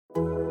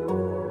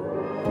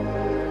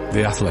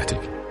The Athletic.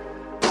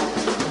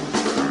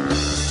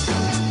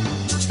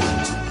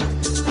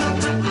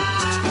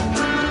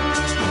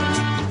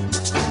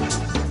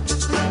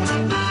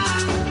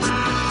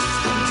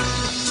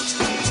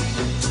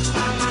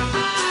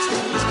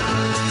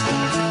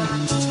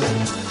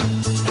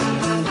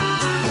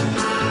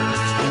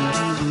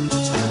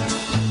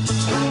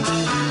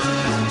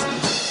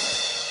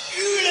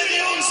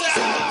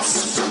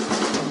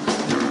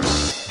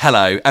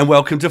 Hello and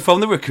welcome to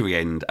From the Rookery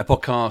End, a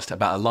podcast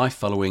about a life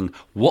following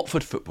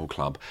Watford Football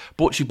Club,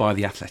 brought to you by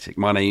The Athletic.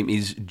 My name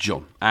is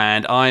John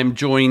and I am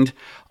joined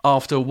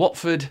after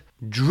Watford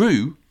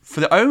drew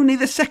for only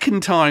the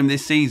second time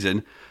this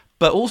season,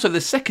 but also the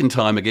second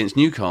time against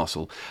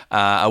Newcastle.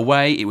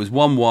 Away, it was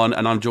 1-1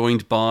 and I'm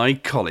joined by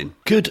Colin.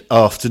 Good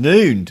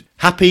afternoon.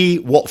 Happy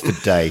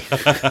Watford Day.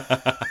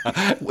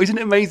 Isn't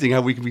it amazing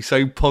how we can be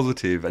so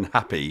positive and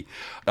happy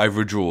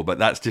over a draw? But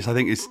that's just, I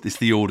think it's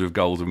the order of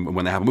goals and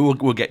when they happen.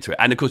 We'll get to it.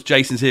 And of course,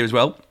 Jason's here as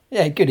well.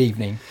 Yeah, good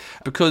evening.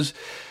 Because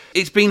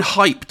it's been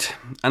hyped,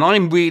 and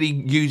I'm really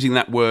using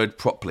that word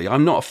properly.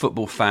 I'm not a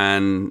football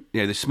fan.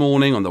 You know, this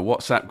morning on the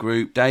WhatsApp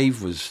group,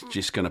 Dave was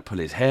just going to pull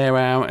his hair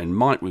out, and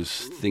Mike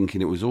was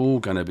thinking it was all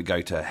going to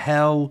go to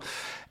hell.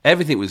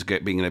 Everything was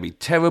going to be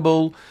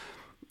terrible.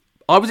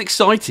 I was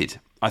excited,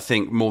 I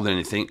think, more than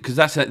anything, because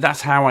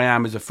that's how I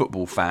am as a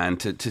football fan,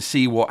 to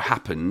see what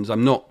happens.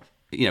 I'm not,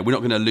 we're not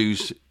going to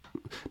lose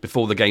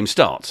before the game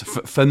starts,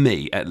 for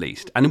me at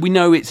least. And we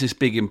know it's this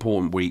big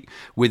important week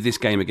with this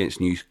game against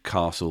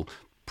Newcastle,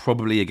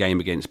 probably a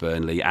game against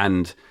Burnley,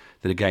 and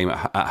the game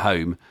at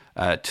home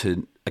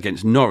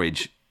against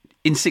Norwich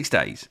in 6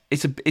 days.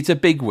 It's a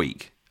big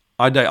week.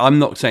 I'm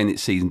not saying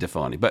it's season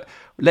defining, but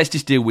let's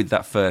just deal with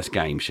that first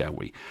game, shall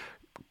we?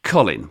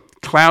 Colin,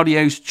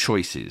 Claudio's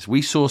choices.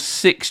 We saw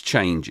 6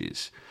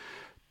 changes.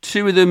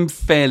 2 of them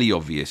fairly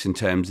obvious in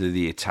terms of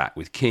the attack,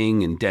 with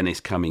King and Dennis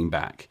coming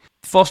back.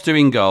 Foster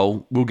in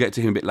goal, we'll get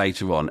to him a bit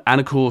later on.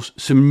 And of course,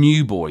 some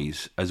new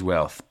boys as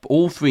well.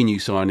 All 3 new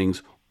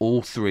signings,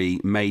 all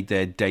 3 made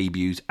their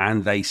debuts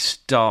and they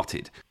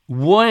started.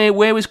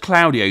 Where was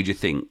Claudio, do you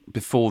think,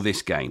 before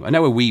this game? I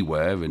know where we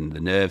were, and the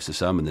nerves for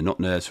some and the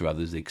not nerves for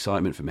others, the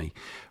excitement for me.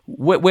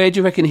 Where do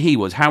you reckon he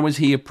was? How was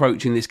he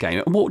approaching this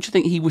game? And what do you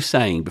think he was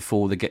saying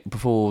before the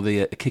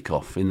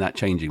kick-off in that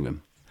changing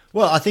room?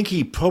 Well, I think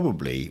he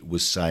probably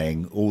was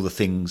saying all the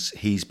things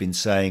he's been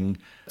saying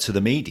to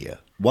the media.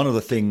 One of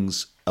the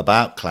things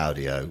about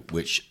Claudio,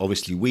 which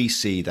obviously we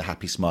see the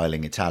happy,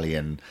 smiling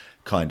Italian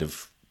kind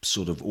of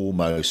sort of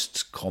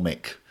almost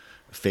comic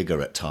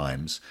figure at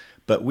times,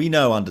 but we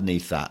know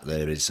underneath that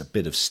there is a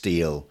bit of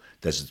steel.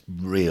 There's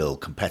real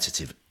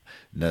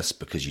competitiveness,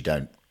 because you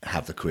don't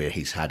have the career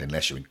he's had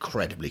unless you're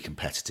incredibly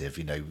competitive.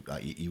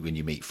 When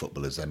you meet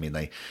footballers, I mean,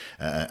 they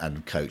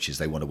and coaches,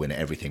 they want to win at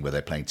everything, where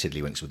they're playing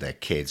tiddlywinks with their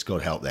kids.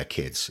 God help their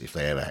kids if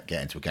they ever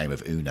get into a game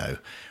of Uno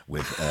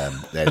with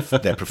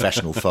their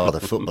professional father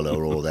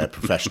footballer or their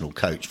professional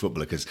coach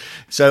footballer.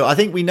 So I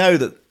think we know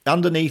that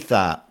underneath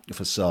that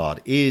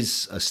facade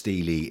is a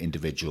steely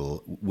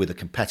individual with a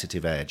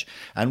competitive edge.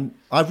 And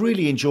I've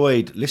really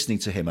enjoyed listening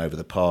to him over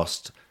the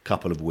past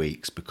couple of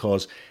weeks,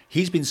 because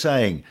he's been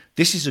saying,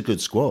 this is a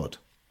good squad.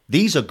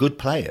 These are good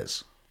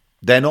players.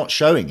 They're not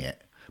showing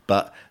it,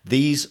 but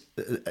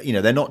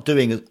they're not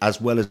doing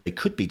as well as they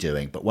could be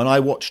doing. But when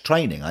I watch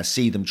training, I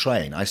see them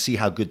train. I see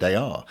how good they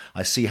are.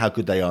 I see how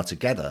good they are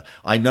together.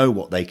 I know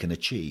what they can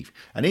achieve.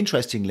 And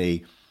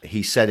interestingly,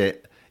 he said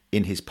it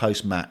in his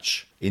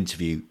post-match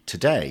interview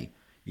today.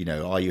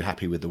 Are you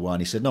happy with the one?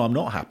 He said, no, I'm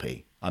not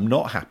happy. I'm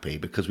not happy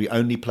because we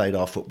only played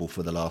our football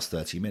for the last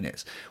 30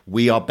 minutes.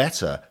 We are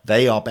better.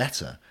 They are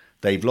better.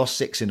 They've lost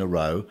 6 in a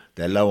row.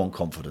 They're low on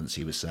confidence,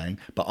 he was saying,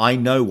 but I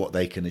know what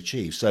they can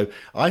achieve. So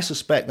I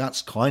suspect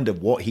that's kind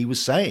of what he was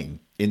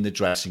saying in the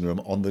dressing room,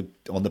 on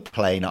the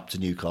plane up to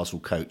Newcastle,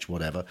 coach,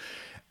 whatever,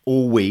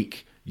 all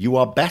week. You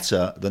are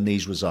better than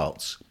these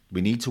results. We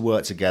need to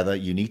work together.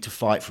 You need to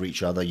fight for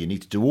each other. You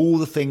need to do all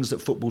the things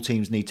that football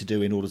teams need to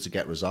do in order to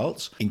get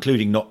results,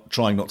 including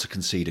trying not to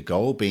concede a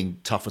goal, being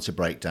tougher to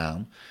break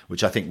down,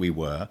 which I think we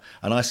were.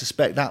 And I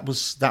suspect that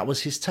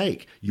was his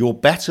take. You're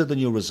better than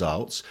your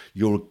results.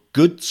 You're a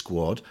good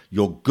squad.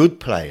 You're good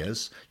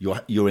players.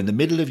 You're in the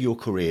middle of your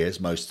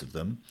careers, most of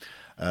them,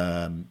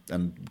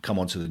 and come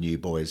on to the new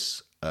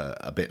boys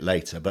a bit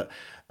later. But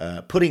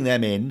putting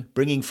them in,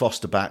 bringing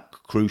Foster back,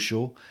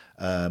 crucial.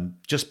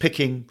 Just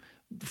picking.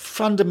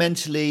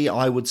 Fundamentally,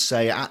 I would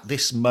say at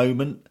this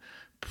moment,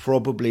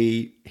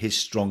 probably his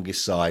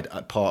strongest side,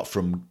 apart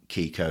from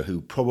Kiko, who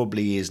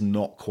probably is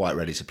not quite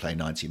ready to play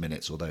 90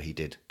 minutes, although he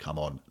did come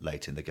on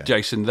late in the game.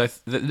 Jason, they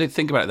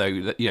think about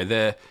it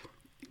though.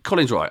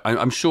 Colin's right.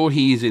 I'm sure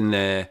he's in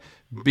there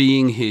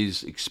being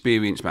his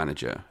experienced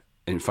manager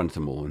in front of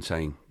them all and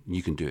saying,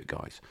 "You can do it,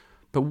 guys."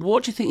 But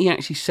what do you think he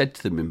actually said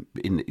to them?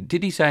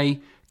 Did he say,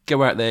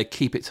 "Go out there,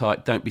 keep it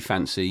tight, don't be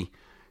fancy,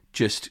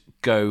 just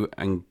go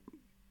and..."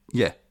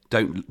 Yeah,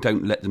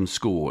 don't let them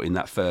score in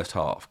that first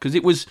half, because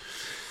it was.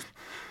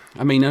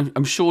 I mean,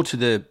 I'm sure to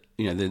the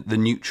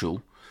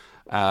neutral,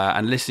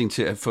 and listening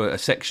to for a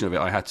section of it,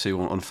 I had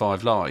to on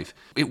Five Live.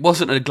 It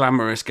wasn't a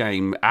glamorous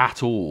game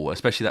at all,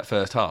 especially that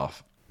first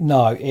half.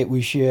 No, it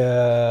was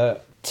your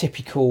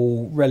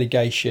typical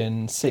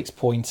relegation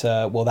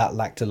 6-pointer. Well, that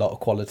lacked a lot of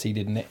quality,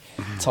 didn't it?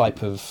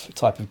 Type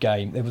of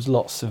game. There was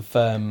lots of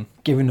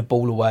giving the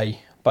ball away,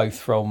 both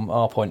from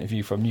our point of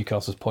view, from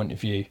Newcastle's point of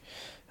view,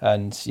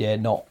 and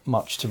not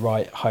much to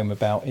write home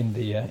about in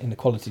the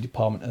quality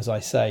department, as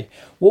I say.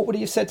 What would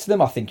he have said to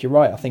them? I think you're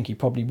right. I think he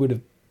probably would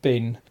have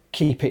been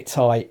keep it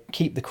tight,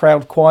 keep the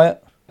crowd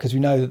quiet, because we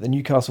know that the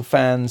Newcastle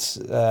fans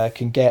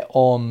can get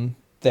on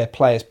their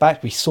players'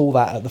 back. We saw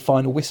that at the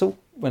final whistle.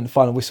 When the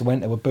final whistle went,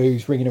 there were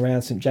boos ringing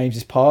around St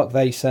James's Park.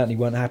 They certainly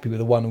weren't happy with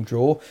a 1-1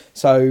 draw.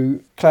 So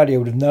Claudio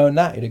would have known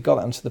that. He'd have got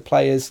that onto the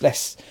players.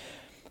 Let's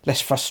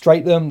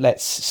frustrate them.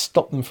 Let's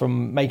stop them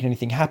from making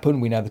anything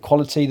happen. We know the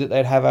quality that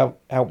they'd have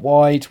out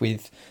wide,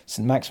 with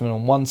St Maximin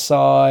on one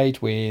side,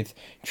 with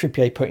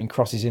Trippier putting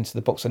crosses into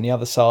the box on the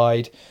other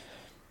side.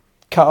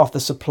 Cut off the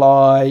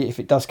supply. If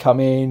it does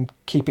come in,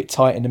 keep it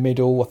tight in the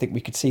middle. I think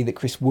we could see that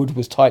Chris Wood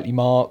was tightly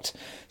marked.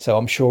 So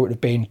I'm sure it would have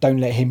been, don't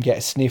let him get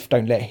a sniff.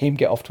 Don't let him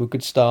get off to a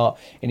good start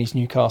in his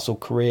Newcastle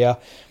career.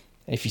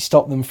 If you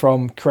stop them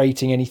from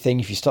creating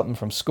anything, if you stop them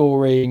from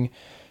scoring,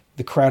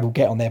 the crowd will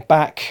get on their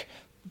back.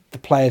 The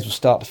players will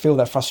start to feel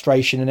that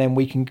frustration, and then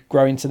we can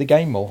grow into the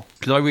game more.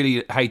 Because I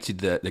really hated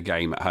the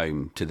game at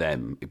home to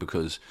them,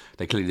 because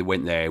they clearly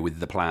went there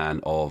with the plan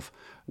of,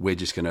 we're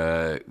just going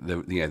to,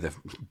 the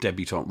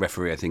debutant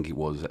referee, I think it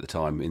was at the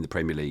time in the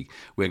Premier League,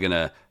 we're going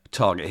to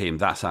target him.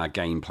 That's our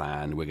game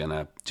plan. We're going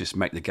to just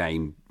make the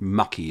game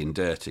mucky and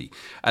dirty.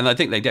 And I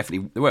think they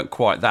weren't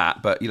quite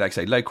that, but like I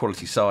say, low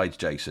quality sides,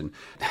 Jason.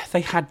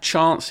 They had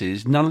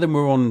chances. None of them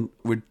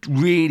were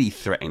really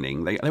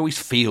threatening. They always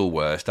feel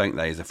worse, don't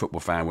they, as a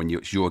football fan, when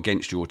you're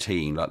against your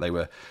team. Like, they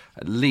were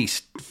at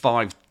least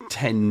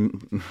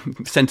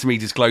 5-10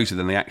 centimetres closer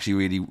than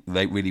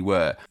they really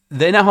were.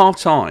 Then at half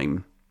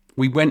time,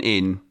 we went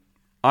in.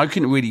 I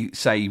couldn't really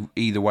say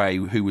either way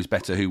who was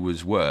better, who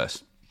was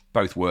worse.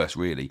 Both worse,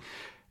 really.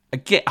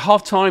 At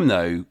half time,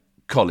 though,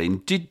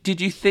 Colin, did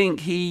you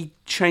think he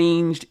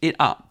changed it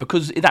up?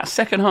 Because in that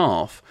second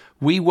half,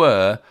 we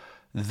were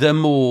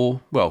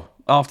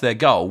after their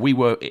goal, we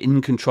were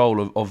in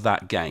control of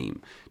that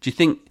game. Do you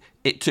think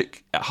it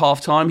took at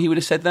half time he would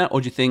have said that?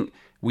 Or do you think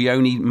we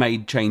only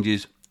made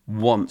changes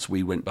once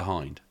we went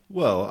behind?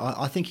 Well,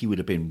 I think he would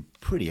have been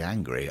pretty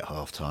angry at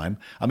half-time.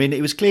 I mean,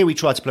 it was clear we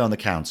tried to play on the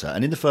counter.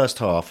 And in the first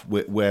half,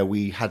 where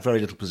we had very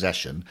little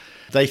possession,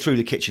 they threw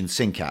the kitchen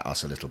sink at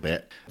us a little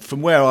bit.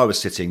 From where I was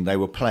sitting, they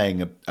were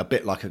playing a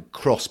bit like a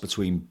cross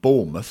between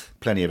Bournemouth,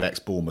 plenty of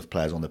ex-Bournemouth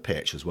players on the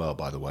pitch as well,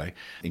 by the way,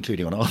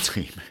 including on our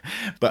team,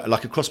 but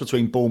like a cross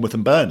between Bournemouth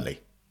and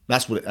Burnley.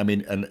 That's what I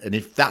mean, and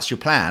if that's your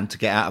plan to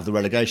get out of the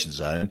relegation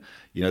zone,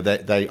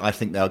 I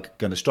think they're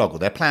going to struggle.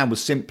 Their plan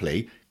was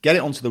simply get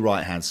it onto the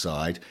right-hand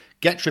side,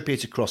 get Trippier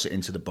to cross it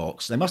into the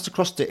box. They must have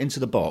crossed it into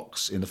the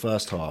box in the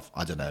first half,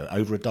 I don't know,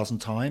 over a dozen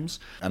times.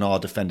 And our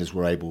defenders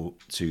were able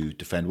to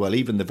defend well.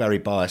 Even the very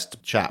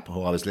biased chap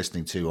who I was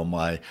listening to on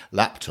my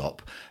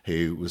laptop,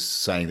 who was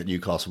saying that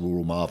Newcastle were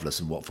all marvellous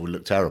and Watford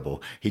looked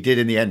terrible, he did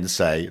in the end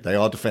say they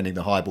are defending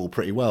the high ball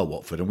pretty well,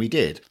 Watford, and we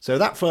did. So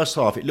that first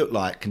half, it looked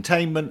like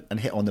containment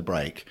and hit on the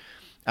break.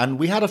 And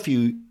we had a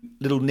few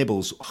little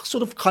nibbles,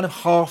 sort of kind of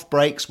half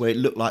breaks where it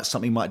looked like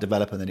something might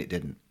develop and then it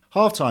didn't.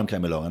 Half-time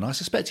came along, and I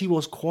suspect he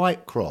was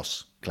quite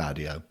cross,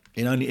 Claudio.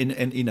 And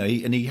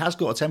he has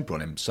got a temper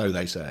on him, so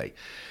they say.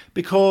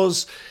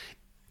 Because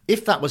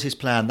if that was his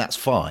plan, that's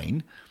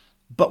fine.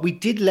 But we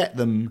did let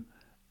them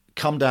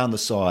come down the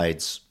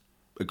sides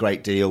a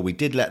great deal. We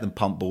did let them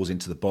pump balls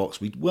into the box.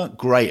 We weren't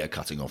great at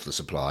cutting off the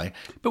supply.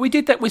 But we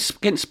did that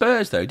against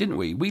Spurs, though, didn't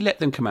we? We let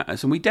them come at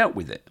us, and we dealt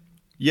with it.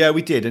 Yeah,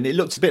 we did, and it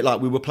looked a bit like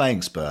we were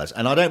playing Spurs.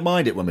 And I don't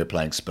mind it when we're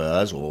playing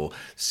Spurs or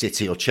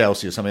City or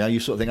Chelsea or something. You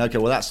sort of think, okay,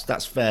 well,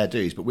 that's fair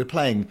dues. But we're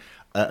playing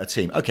a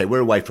team. Okay, we're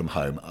away from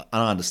home.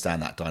 I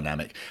understand that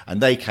dynamic. And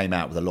they came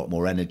out with a lot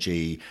more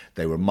energy.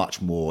 They were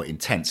much more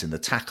intense in the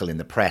tackle, in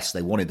the press.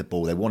 They wanted the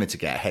ball. They wanted to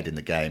get ahead in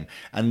the game.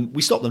 And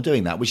we stopped them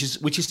doing that, which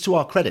is to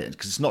our credit,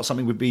 because it's not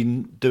something we've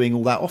been doing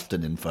all that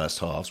often in first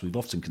halves. We've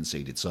often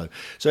conceded. So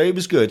it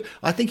was good.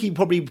 I think he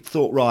probably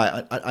thought,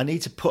 right, I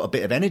need to put a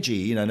bit of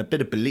energy, and a bit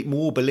of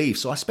more belief.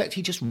 So I expect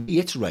he just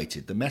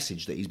reiterated the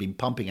message that he's been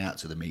pumping out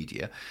to the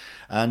media.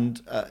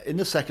 And in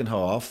the second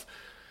half,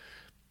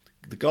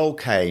 the goal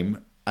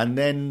came, and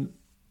then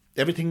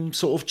everything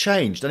sort of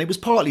changed. And it was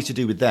partly to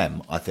do with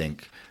them, I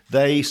think.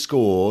 They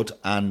scored,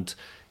 and,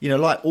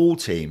 like all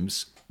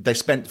teams, they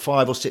spent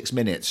 5 or 6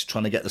 minutes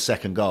trying to get the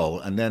second goal,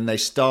 and then they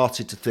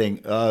started to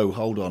think, oh,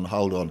 hold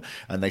on.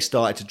 And they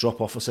started to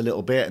drop off us a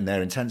little bit, and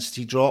their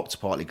intensity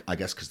dropped, partly, I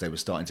guess, because they were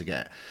starting to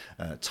get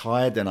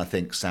tired. Then I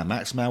think St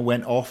Maximin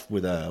went off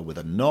with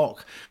a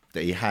knock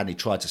that he had. He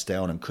tried to stay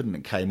on and couldn't,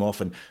 and came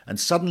off. And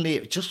suddenly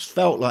it just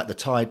felt like the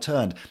tide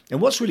turned. And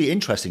what's really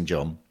interesting,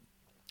 John,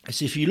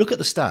 So if you look at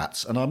the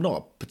stats, and I'm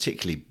not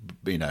particularly,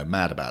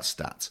 mad about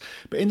stats,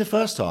 but in the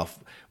first half,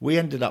 we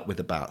ended up with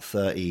about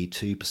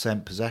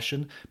 32%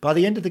 possession. By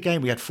the end of the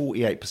game, we had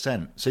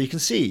 48%. So you can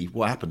see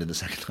what happened in the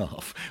second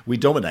half. We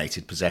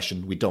dominated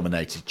possession. We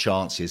dominated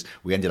chances.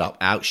 We ended up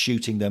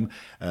out-shooting them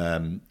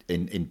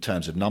in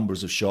terms of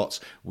numbers of shots.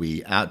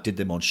 We outdid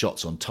them on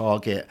shots on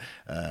target.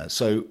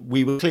 So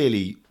we were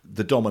clearly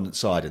the dominant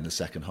side in the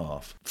second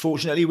half.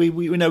 Fortunately,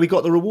 we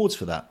got the rewards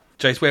for that.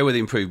 Jace, where were the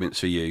improvements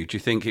for you? Do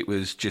you think it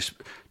was just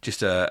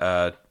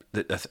a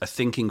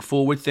thinking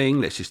forward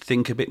thing? Let's just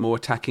think a bit more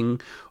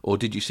attacking, or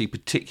did you see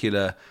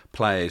particular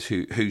players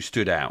who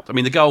stood out? I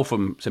mean, the goal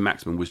from St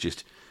Maximin was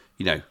just,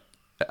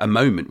 a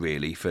moment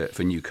really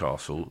for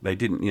Newcastle. They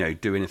didn't,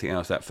 do anything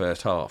else that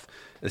first half,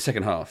 the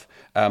second half.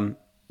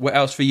 What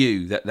else for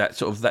you?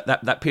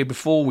 That period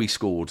before we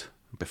scored.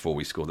 Before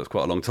we scored, that's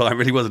quite a long time,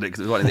 really, wasn't it?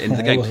 Because it was right at the end of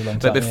the game.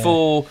 But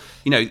before,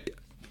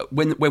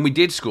 when we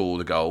did score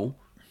the goal,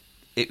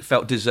 it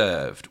felt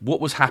deserved. What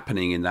was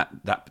happening in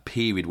that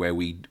period where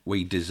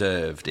we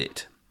deserved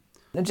it?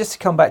 And just to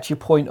come back to your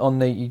point on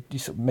you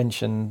sort of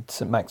mentioned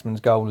St Maximin's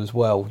goal as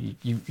well.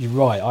 You're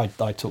right.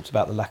 I talked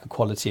about the lack of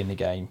quality in the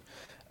game,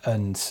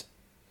 and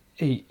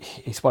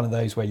it's one of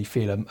those where you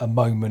feel a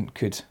moment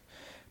could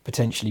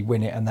potentially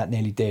win it, and that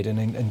nearly did.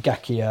 And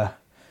Gakia,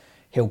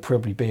 he'll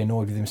probably be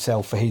annoyed with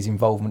himself for his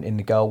involvement in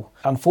the goal.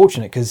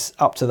 Unfortunate, because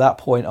up to that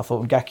point, I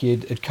thought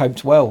Gakia had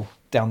coped well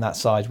down that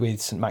side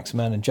with St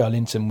Maximin, and Joe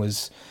Linton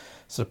was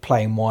sort of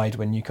playing wide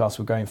when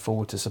Newcastle were going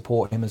forward to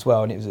support him as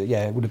well. And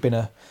it would have been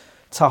a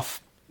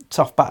tough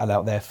battle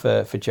out there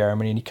for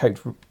Jeremy, and he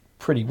coped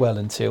pretty well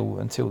until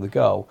the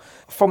goal.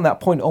 From that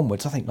point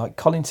onwards, I think, like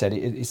Colin said,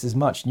 it's as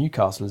much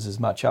Newcastle as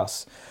much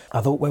us.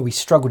 I thought where we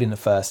struggled in the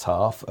first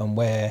half, and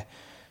where,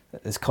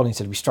 as Colin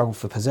said, we struggled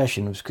for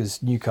possession, was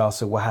because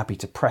Newcastle were happy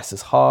to press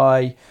us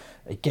high.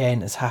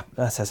 Again, as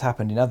has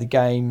happened in other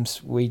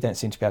games, we don't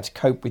seem to be able to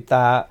cope with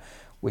that.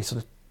 We're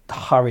sort of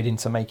hurried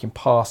into making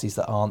passes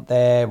that aren't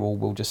there, or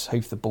we'll just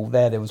hoof the ball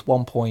there. There was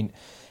one point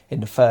in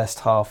the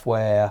first half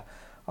where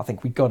I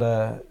think we'd got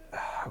a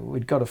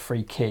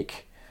free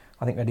kick.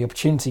 I think we had the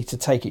opportunity to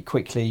take it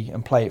quickly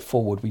and play it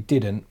forward. We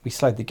didn't. We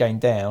slowed the game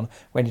down.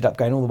 We ended up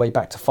going all the way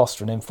back to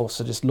Foster, and then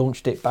Foster just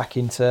launched it back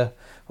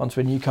onto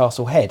a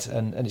Newcastle head.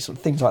 And it's sort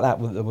of things like that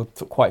were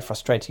quite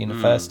frustrating in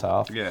the first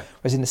half. Yeah.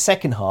 Whereas in the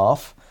second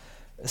half,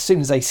 as soon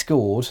as they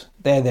scored,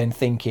 they're then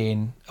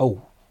thinking,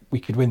 oh, we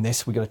could win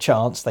this, we got a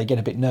chance. They get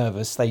a bit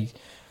nervous.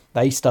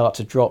 They start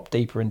to drop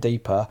deeper and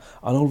deeper,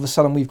 and all of a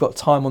sudden we've got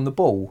time on the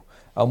ball,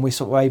 and we're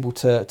sort of able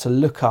to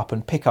look up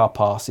and pick our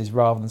passes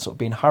rather than sort of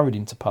being hurried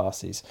into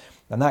passes.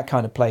 And that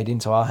kind of played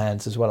into our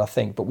hands as well, I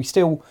think. But we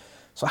still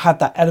sort of had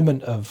that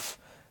element of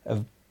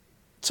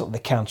sort of the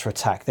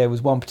counter-attack. There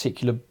was one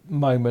particular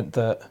moment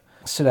that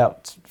stood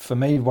out for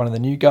me, one of the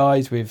new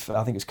guys with,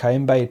 I think it was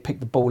Kayembe, had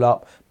picked the ball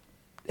up.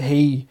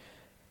 He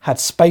had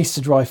space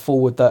to drive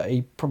forward that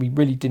he probably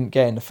really didn't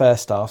get in the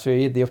first half. So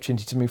he had the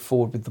opportunity to move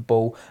forward with the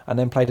ball, and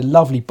then played a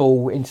lovely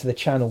ball into the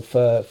channel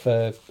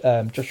for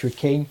Joshua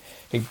King,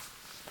 who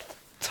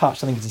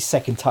touched, I think it was his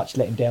second touch,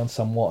 let him down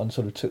somewhat and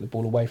sort of took the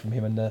ball away from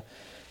him, and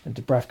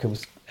Dubravka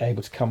was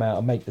able to come out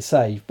and make the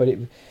save. But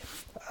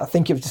I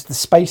think it was just the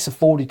space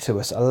afforded to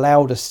us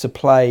allowed us to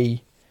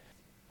play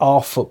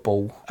our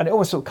football. And it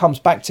almost sort of comes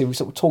back to, we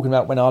sort of talking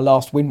about when our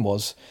last win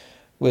was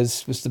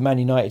the Man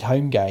United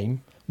home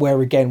game,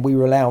 where again we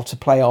were allowed to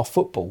play our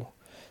football.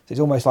 So it's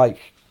almost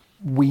like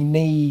we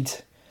need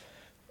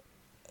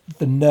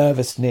the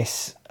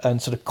nervousness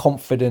and sort of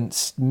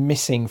confidence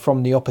missing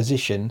from the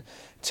opposition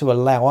to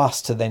allow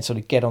us to then sort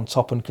of get on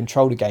top and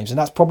control the games. And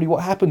that's probably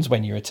what happens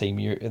when you're a team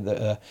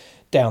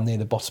down near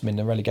the bottom in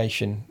the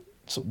relegation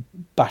sort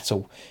of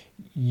battle.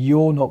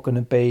 You're not going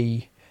to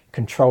be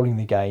controlling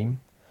the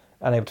game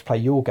and able to play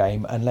your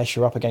game unless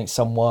you're up against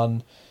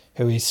someone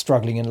who is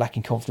struggling and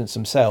lacking confidence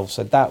themselves.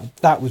 So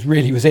that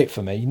was it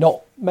for me.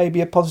 Not maybe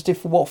a positive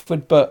for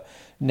Watford, but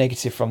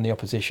negative from the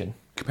opposition.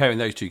 Comparing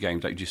those two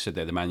games, like you just said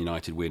there, the Man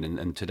United win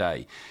and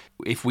today,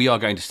 if we are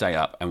going to stay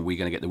up and we're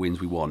going to get the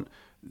wins we want,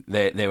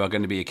 there are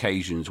going to be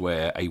occasions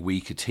where a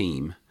weaker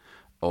team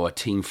or a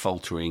team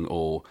faltering,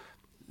 or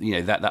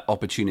that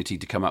opportunity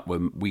to come up,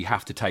 when we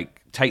have to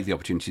take the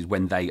opportunities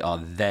when they are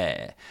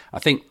there. I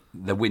think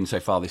the win so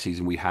far this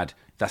season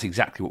that's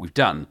exactly what we've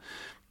done.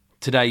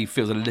 Today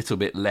feels a little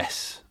bit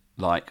less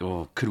like,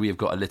 or could we have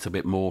got a little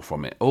bit more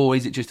from it? Or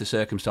is it just a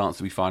circumstance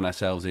that we find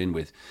ourselves in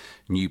with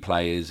new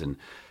players and,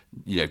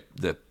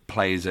 the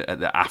players at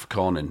the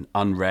AFCON and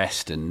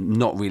unrest and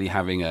not really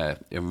having a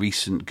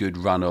recent good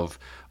run of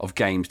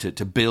games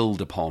to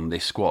build upon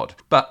this squad?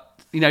 But,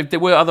 there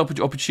were other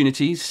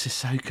opportunities.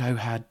 Sissoko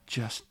had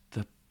just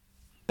the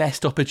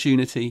best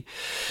opportunity.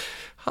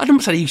 I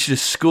don't say he should have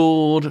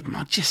scored.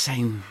 I'm just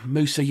saying,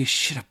 Musa, you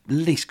should have at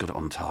least got it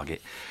on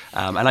target.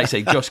 And like I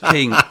say, Josh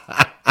King,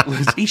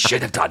 He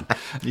should have done.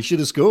 He should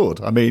have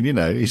scored. I mean,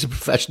 he's a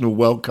professional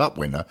World Cup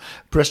winner,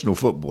 professional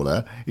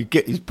footballer.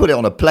 He's put it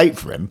on a plate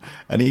for him,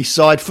 and he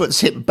side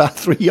foots it about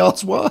 3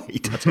 yards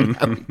wide. I don't know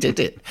how he did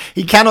it.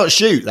 He cannot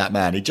shoot, that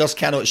man. He just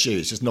cannot shoot.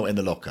 It's just not in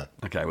the locker.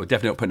 Okay, well,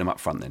 definitely not putting him up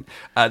front then.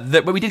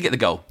 But we did get the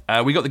goal.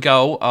 We got the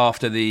goal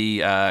after the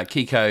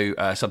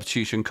Kiko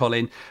substitution,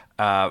 Colin,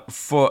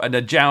 for a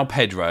João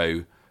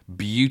Pedro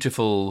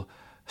beautiful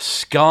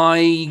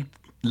sky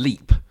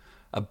leap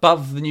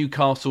above the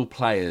Newcastle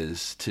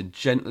players to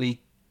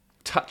gently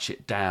touch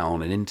it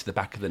down and into the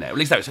back of the net. At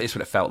least that's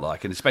what it felt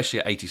like, and especially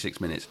at 86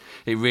 minutes,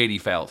 it really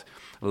felt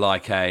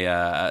like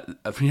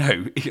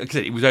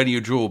it was only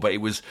a draw, but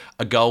it was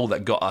a goal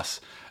that got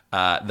us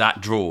that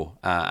draw,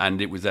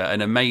 and it was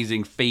an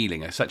amazing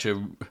feeling, such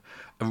a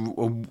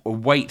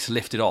weight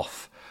lifted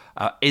off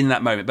in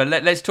that moment. But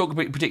let's talk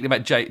particularly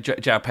about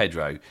João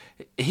Pedro.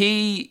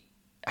 He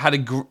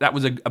had that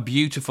was a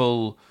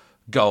beautiful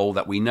goal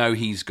that we know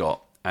he's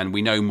got. And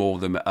we know more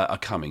of them are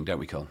coming, don't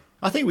we, Cole?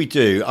 I think we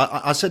do.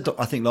 I said,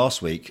 I think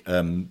last week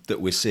that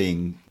we're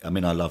seeing. I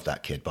mean, I love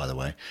that kid, by the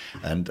way,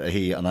 and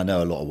I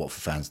know a lot of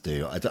Watford fans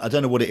do. I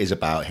don't know what it is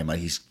about him.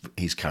 He's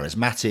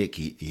charismatic.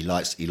 He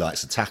likes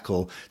to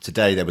tackle.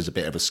 Today there was a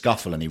bit of a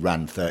scuffle, and he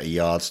ran 30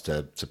 yards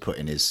to put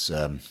in his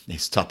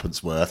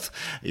tuppence worth,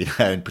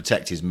 and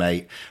protect his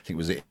mate. I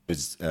think it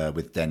was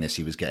with Dennis.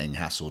 He was getting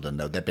hassled, and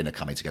they've been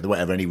coming together,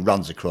 whatever. And he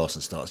runs across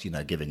and starts,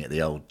 giving it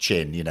the old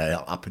chin,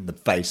 up in the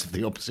face of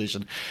the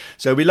opposition.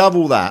 So we love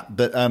all that,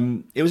 but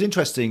it was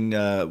interesting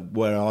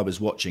where I was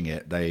watching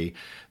it.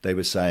 They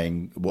were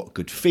saying what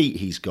good feet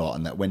he's got,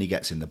 and that when he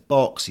gets in the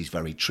box, he's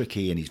very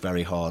tricky and he's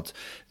very hard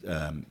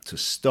to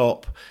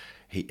stop.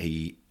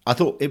 I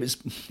thought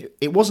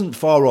it wasn't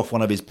far off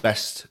one of his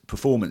best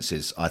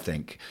performances. I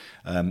think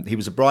he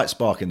was a bright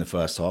spark in the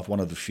first half, one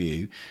of the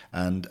few,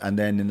 and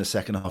then in the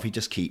second half he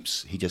just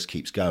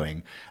keeps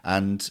going.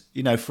 And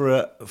for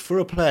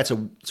a player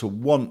to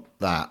want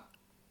that.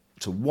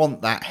 To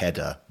want that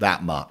header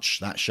that much,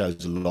 that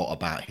shows a lot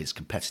about his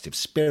competitive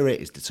spirit,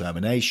 his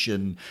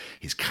determination,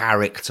 his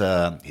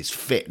character, his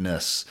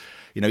fitness.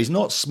 He's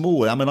not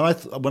small. I mean,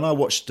 when I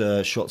watched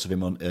shots of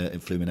him in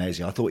Fluminense,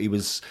 I thought he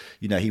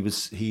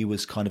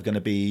was kind of going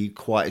to be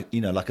quite,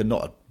 like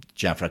not a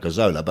Gianfranco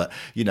Zola, but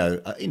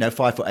 5'8",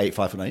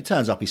 5'9". It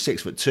turns up he's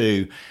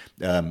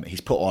 6'2".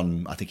 He's put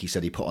on, I think he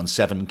said he put on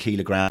 7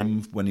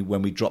 kilograms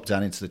when we dropped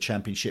down into the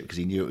Championship because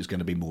he knew it was going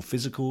to be more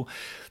physical.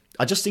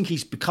 I just think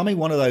he's becoming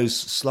one of those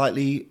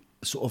slightly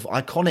sort of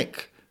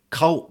iconic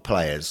cult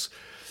players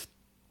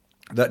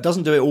that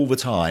doesn't do it all the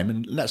time.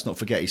 And let's not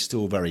forget, he's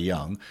still very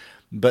young.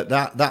 But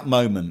that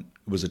moment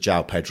was a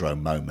João Pedro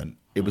moment.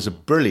 It was a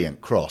brilliant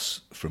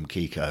cross from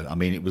Kiko. I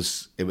mean, it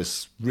was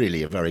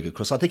really a very good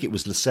cross. I think it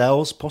was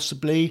Lascelles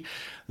possibly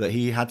that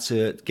he had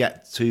to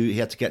get to. He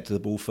had to get to the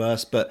ball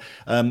first. But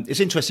it's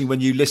interesting when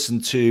you listen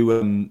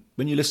to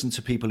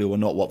people who are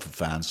not Watford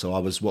fans. So I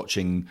was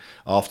watching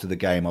after the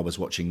game. I was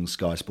watching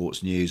Sky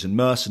Sports News, and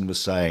Merson was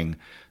saying.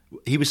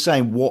 He was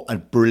saying what a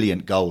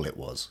brilliant goal it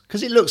was,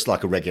 because it looks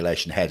like a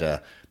regulation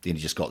header. He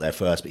just got there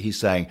first, but he's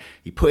saying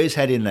he put his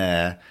head in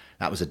there.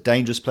 That was a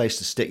dangerous place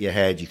to stick your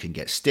head. You can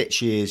get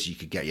stitches. You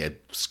could get your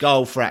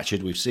skull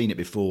fractured. We've seen it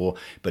before,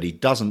 but he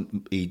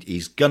doesn't.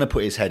 He's going to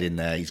put his head in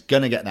there. He's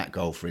going to get that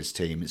goal for his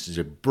team. This is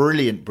a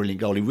brilliant, brilliant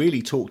goal. He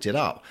really talked it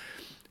up.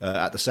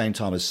 At the same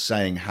time as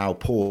saying how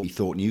poor he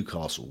thought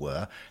Newcastle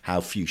were, how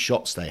few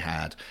shots they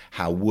had,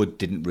 how Wood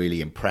didn't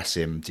really impress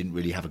him, didn't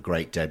really have a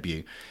great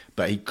debut.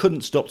 But he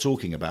couldn't stop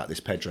talking about this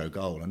Pedro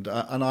goal, and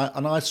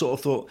I sort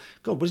of thought,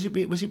 God, was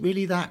it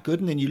really that good?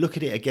 And then you look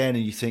at it again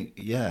and you think,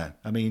 yeah,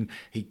 I mean,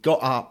 he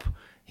got up,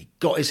 he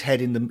got his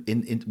head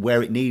in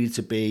where it needed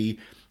to be.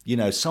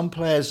 Some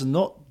players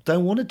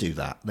don't want to do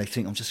that. They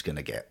think, I'm just going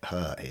to get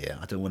hurt here.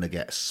 I don't want to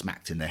get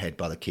smacked in the head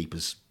by the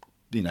keeper's.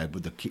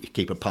 With the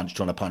keeper trying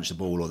to punch the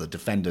ball, or the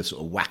defender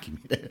sort of whacking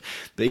it.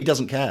 But he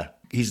doesn't care.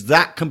 He's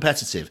that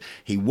competitive.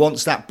 He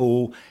wants that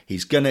ball.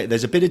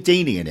 There's a bit of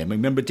Deeney in him.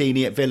 Remember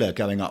Deeney at Villa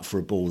going up for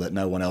a ball that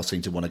no one else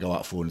seemed to want to go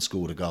up for and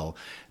scored a goal.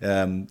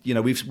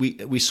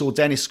 We saw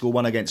Dennis score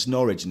one against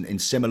Norwich in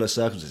similar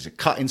circumstances.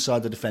 Cut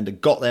inside the defender,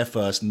 got there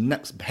first,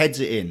 heads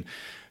it in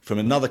from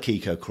another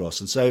Kiko cross.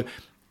 And so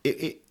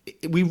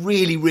we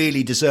really,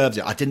 really deserved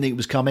it. I didn't think it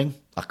was coming.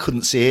 I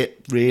couldn't see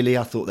it, really.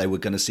 I thought they were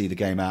going to see the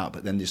game out.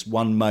 But then this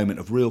one moment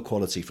of real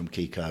quality from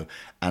Kiko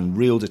and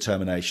real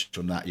determination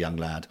from that young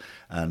lad.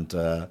 And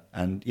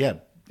yeah,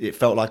 it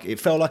felt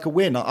like a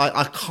win.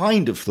 I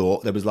kind of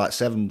thought there was like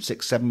 7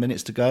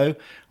 minutes to go.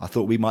 I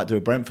thought we might do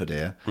a Brentford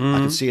here. I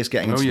could see us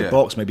getting into the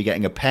box, maybe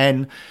getting a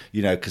pen,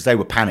 because they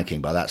were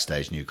panicking by that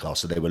stage,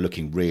 Newcastle. They were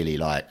looking really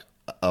like,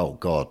 oh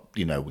God,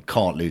 we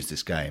can't lose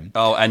this game.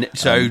 Oh, and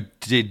so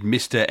did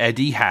Mr.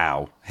 Eddie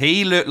Howe.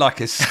 He looked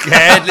like a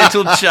scared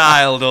little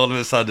child all of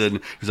a sudden.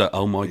 He was like,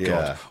 oh my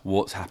God,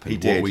 what's happened? He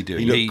did. What are we doing?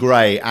 He looked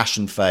grey,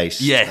 ashen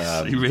face.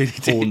 Yes, he really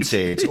did.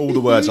 Haunted. All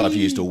the words I've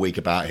used all week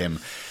about him.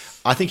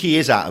 I think he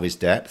is out of his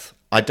depth.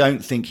 I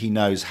don't think he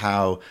knows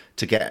how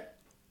to get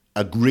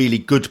a really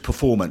good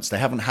performance. They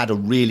haven't had a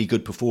really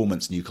good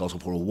performance, Newcastle,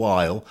 for a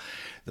while.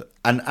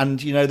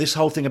 And you know, this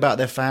whole thing about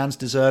their fans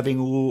deserving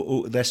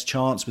all this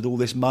chance with all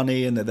this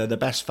money and they're the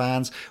best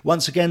fans.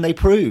 Once again, they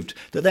proved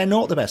that they're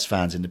not the best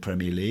fans in the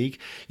Premier League.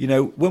 You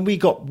know, when we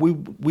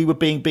were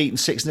being beaten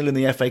 6-0 in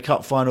the FA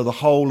Cup final, the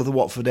whole of the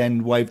Watford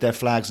end waved their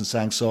flags and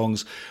sang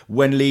songs.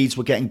 When Leeds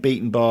were getting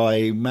beaten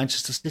by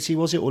Manchester City,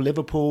 was it, or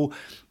Liverpool,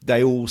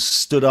 they all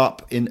stood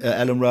up in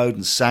Ellen Road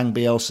and sang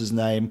Bielsa's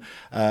name.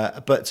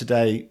 But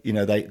today, you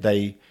know,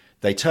 they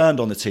turned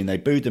on the team, they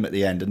booed them at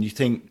the end, and you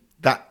think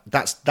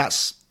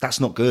that's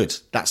not good.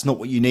 That's not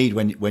what you need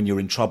when you're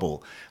in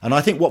trouble. And I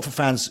think Watford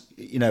fans,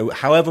 you know,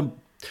 however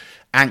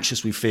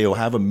anxious we feel,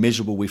 however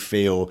miserable we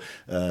feel,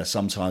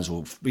 sometimes,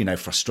 or, you know,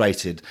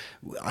 frustrated,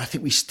 I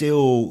think we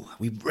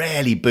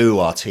rarely boo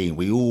our team.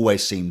 We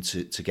always seem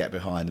to get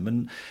behind them.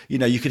 And, you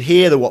know, you could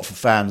hear the Watford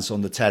fans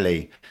on the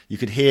telly. You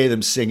could hear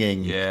them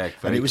singing. Yeah,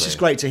 and it was just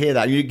great to hear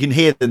that. You can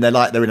hear them. They're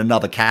like they're in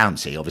another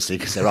county, obviously,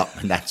 because they're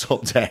up in that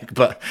top deck.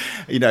 But,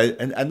 you know,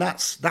 and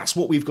that's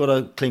what we've got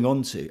to cling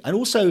on to. And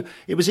also,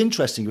 it was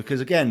interesting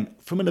because, again,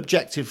 from an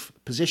objective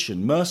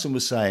position, Merson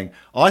was saying,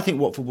 I think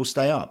Watford will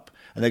stay up.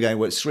 And they're going,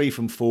 well, it's 3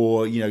 from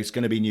 4, you know, it's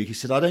going to be new. He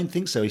said, I don't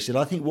think so. He said,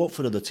 I think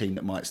Watford are the team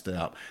that might stay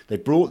up. They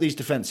brought these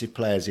defensive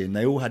players in.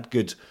 They all had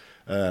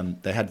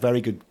they had very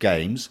good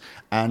games.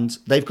 And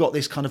they've got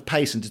this kind of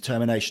pace and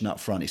determination up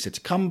front. He said, to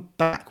come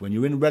back when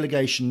you're in a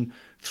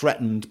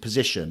relegation-threatened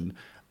position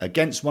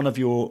against one of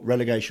your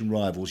relegation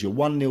rivals, you're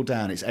 1-0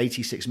 down, it's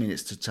 86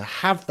 minutes, to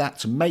have that,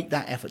 to make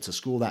that effort to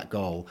score that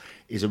goal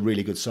is a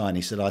really good sign.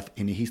 He said,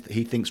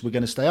 he thinks we're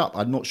going to stay up.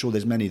 I'm not sure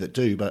there's many that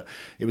do, but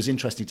it was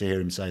interesting to hear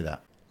him say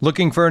that.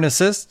 Looking for an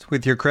assist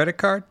with your credit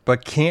card,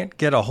 but can't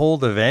get a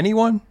hold of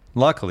anyone?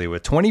 Luckily,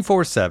 with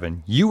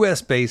 24/7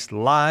 US-based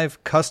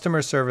live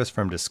customer service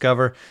from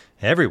Discover,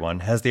 everyone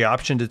has the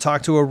option to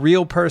talk to a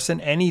real person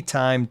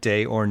anytime,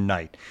 day or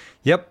night.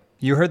 Yep,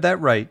 you heard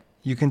that right.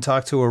 You can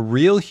talk to a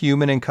real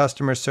human in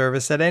customer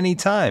service at any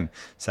time.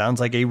 Sounds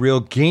like a real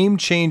game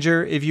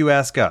changer if you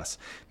ask us.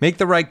 Make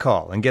the right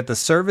call and get the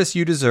service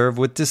you deserve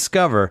with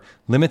Discover.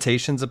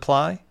 Limitations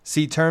apply.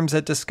 See terms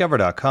at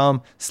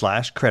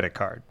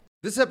discover.com/creditcard.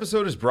 This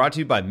episode is brought to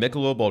you by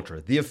Michelob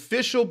Ultra, the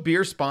official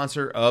beer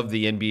sponsor of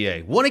the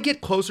NBA. Want to get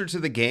closer to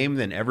the game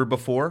than ever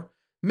before?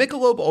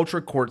 Michelob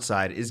Ultra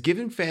Courtside is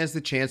giving fans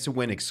the chance to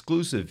win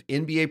exclusive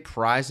NBA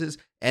prizes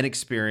and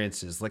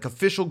experiences like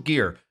official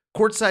gear,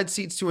 courtside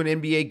seats to an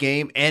NBA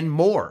game, and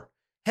more.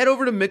 Head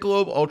over to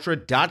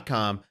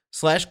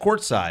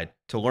MichelobUltra.com/courtside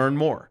to learn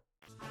more.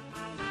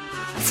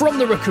 From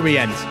the Rookery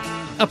End,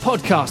 a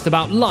podcast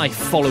about life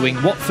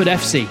following Watford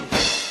FC.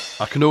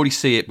 I can already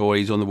see it,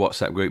 boys, on the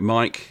WhatsApp group.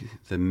 Mike,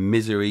 the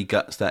misery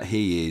guts that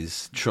he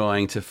is,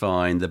 trying to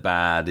find the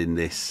bad in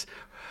this.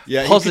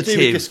 Yeah,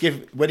 positive. Just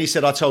when he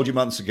said, I told you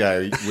months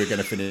ago we're going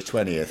to finish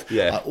 20th,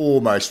 yeah. I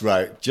almost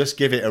wrote, just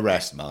give it a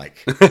rest,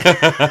 Mike.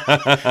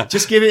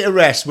 Just give it a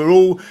rest. We're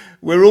all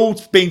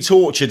being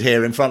tortured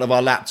here in front of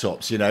our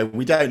laptops, you know.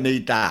 We don't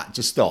need that.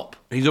 Just stop.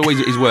 He's always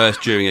at his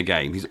worst during a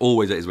game. He's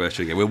always at his worst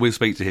during a game. We'll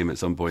speak to him at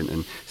some point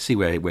and see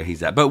where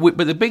he's at. But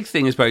the big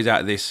thing, I suppose,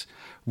 out of this,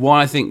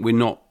 why I think we're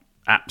not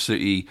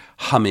absolutely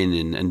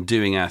humming and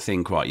doing our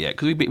thing quite yet,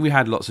 because we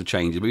had lots of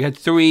changes. We had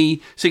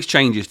 6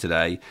 changes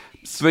today.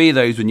 3 of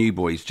those were new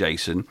boys,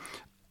 Jason.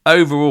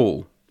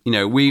 Overall, you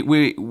know, we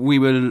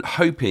were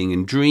hoping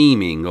and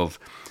dreaming of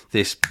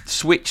this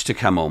switch to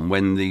come on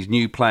when these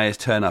new players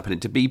turn up and it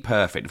to be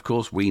perfect. Of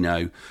course, we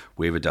know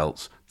we're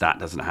adults. That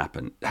doesn't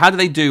happen. How do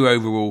they do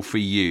overall for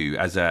you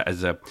as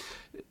the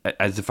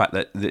fact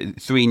that the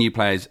 3 new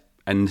players,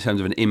 and in terms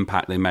of an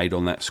impact they made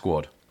on that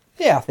squad?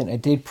 Yeah, I think they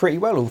did pretty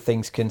well, all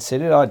things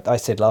considered. I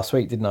said last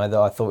week, didn't I, that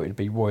I thought it would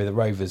be Roy the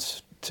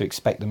Rovers, to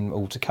expect them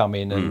all to come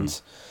in and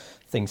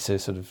things to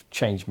sort of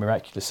change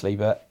miraculously.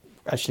 But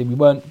actually, we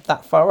weren't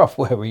that far off,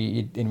 were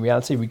we? In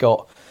reality, we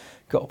got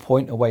a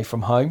point away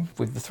from home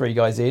with the 3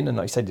 guys in, and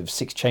like I said, there were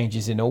 6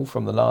 changes in all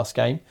from the last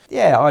game.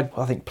 Yeah,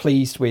 I think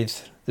pleased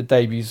with the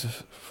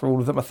debuts for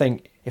all of them. I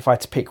think if I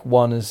had to pick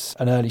one as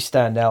an early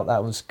standout,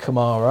 that was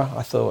Kamara.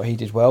 I thought he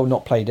did well.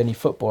 Not played any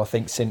football, I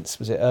think, since,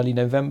 was it early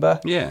November?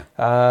 Yeah.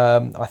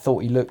 I thought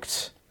he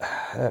looked,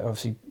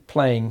 obviously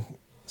playing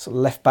sort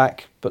of left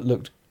back, but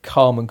looked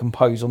calm and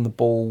composed on the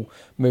ball,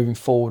 moving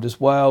forward as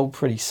well.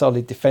 Pretty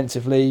solid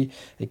defensively.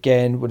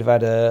 Again, would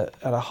have had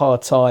a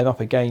hard time up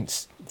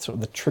against sort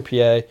of the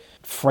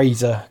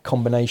Trippier-Fraser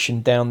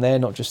combination down there.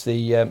 Not just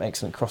the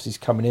excellent crosses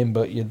coming in,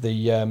 but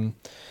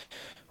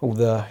all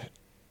the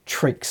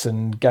tricks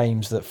and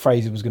games that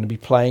Fraser was going to be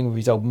playing with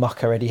his old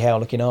mucker Eddie Howe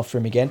looking after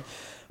him again.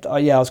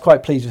 I was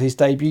quite pleased with his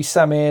debut.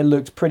 Samir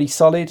looked pretty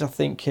solid. I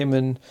think him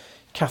and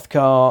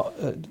Cathcart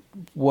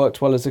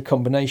worked well as a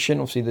combination.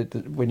 Obviously,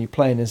 when you're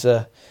playing as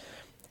a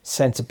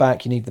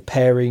centre-back, you need the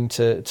pairing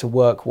to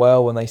work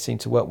well, and they seem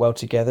to work well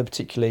together,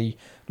 particularly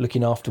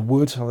looking after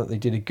Wood. I thought they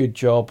did a good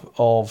job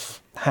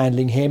of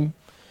handling him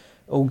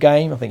all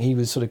game. I think he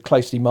was sort of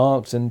closely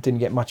marked and didn't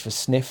get much of a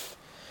sniff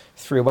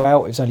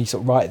throughout. It was only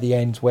sort of right at the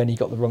end when he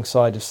got the wrong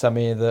side of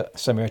Samir that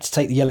Samir had to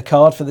take the yellow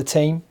card for the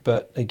team.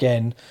 But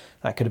again,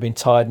 that could have been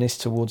tiredness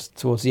towards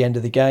the end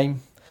of the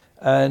game.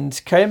 And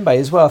Kayembe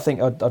as well. I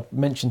think I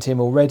mentioned him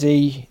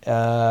already.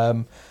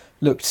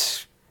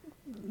 Looked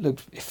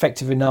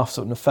effective enough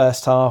sort of in the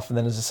first half, and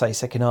then, as I say,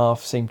 second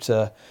half seemed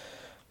to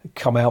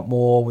come out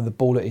more with the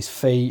ball at his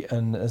feet.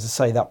 And as I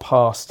say, that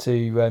pass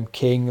to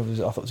King, I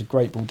thought it was a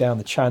great ball down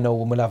the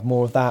channel, and we'll have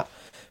more of that,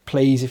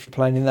 please, if you're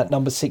playing in that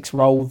number 6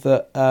 role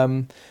that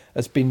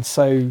has been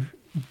so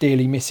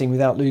dearly missing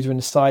without Luder in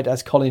the side,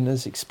 as Colin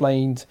has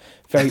explained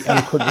very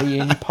eloquently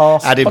in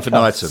past Ad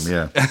podcasts.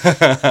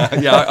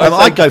 infinitum, yeah.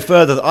 I'd go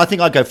further. I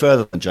think I'd go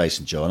further than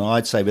Jason, John.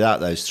 I'd say without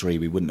those 3,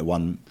 we wouldn't have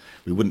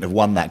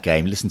won that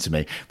game. Listen to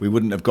me. We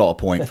wouldn't have got a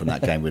point from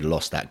that game. We'd have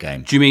lost that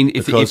game. Do you mean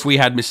if we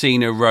had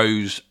Messina,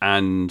 Rose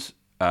and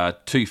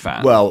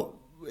Tufan? Well,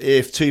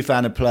 if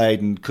Tufan had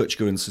played and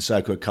Kuchka and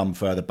Sissoko had come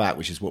further back,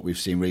 which is what we've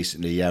seen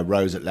recently,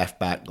 Rose at left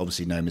back,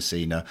 obviously no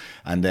Messina,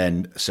 and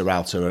then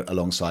Serralta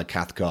alongside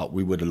Cathcart,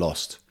 we would have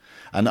lost.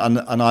 And I'm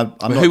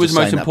not. Who was the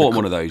most important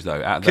one of those,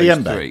 though, out of those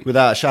Kayembe, 3?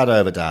 without a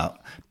shadow of a doubt.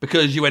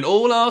 Because you went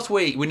all last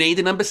week, we need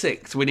a number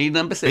 6. We need a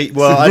number 6.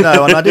 Well, I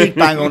know, and I do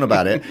bang on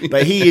about it,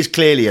 but he is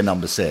clearly a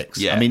number 6.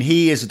 Yeah. I mean,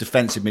 he is a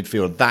defensive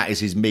midfielder. That is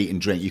his meat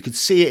and drink. You could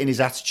see it in his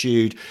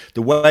attitude,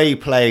 the way he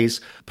plays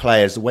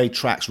players, the way he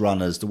tracks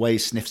runners, the way he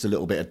sniffs a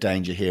little bit of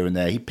danger here and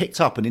there. He picked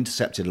up and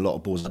intercepted a lot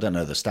of balls. I don't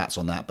know the stats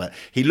on that, but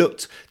he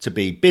looked to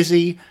be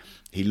busy.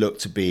 He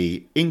looked to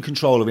be in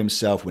control of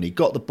himself. When he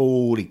got the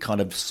ball, he kind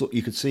of,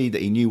 you could see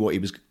that he knew what he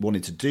was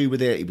wanting to do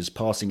with it. He was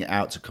passing it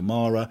out to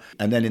Kamara.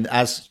 And then,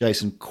 as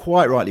Jason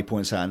quite rightly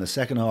points out, in the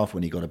second half,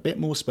 when he got a bit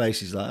more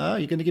space, he's like, oh,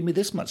 you're going to give me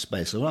this much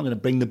space. So I'm going to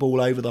bring the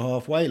ball over the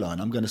halfway line.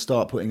 I'm going to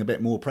start putting a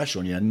bit more pressure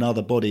on you.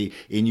 Another body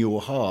in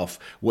your half.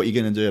 What are you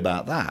going to do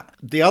about that?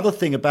 The other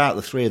thing about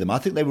the 3 of them, I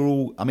think they were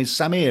all, I mean,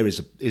 Samir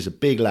is a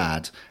big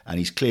lad, and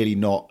he's clearly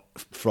not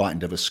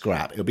frightened of a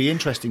scrap. It'll be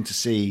interesting to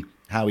see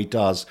how he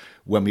does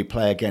when we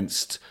play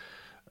against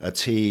a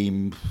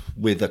team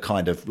with a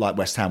kind of like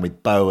West Ham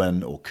with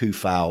Bowen or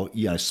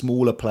Kufal,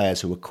 smaller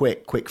players who are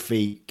quick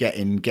feet,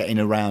 getting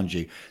around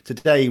you.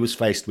 Today he was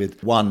faced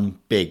with one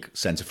big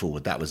centre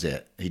forward. That was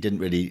it.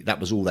 That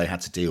was all they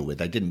had to deal with.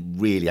 They didn't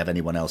really have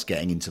anyone else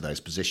getting into those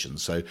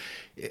positions. So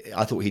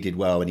I thought he did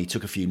well, and he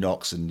took a few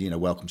knocks, and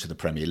welcome to the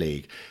Premier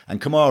League. And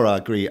Kamara,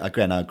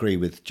 I agree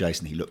with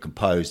Jason. He looked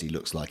composed. He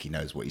looks like he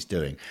knows what he's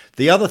doing.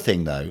 The other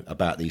thing though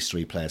about these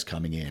 3 players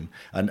coming in,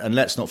 and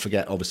let's not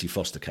forget, obviously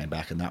Foster came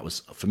back, and that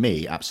was, for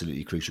me,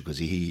 absolutely crucial, because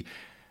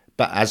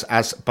but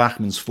as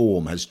Bachmann's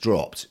form has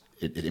dropped,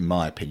 in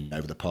my opinion,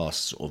 over the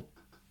past sort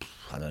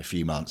of,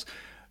 few months,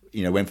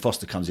 when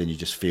Foster comes in, you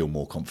just feel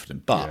more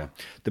confident. But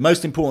the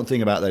most important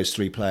thing about those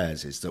 3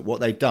 players is that what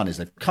they've done is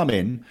they've come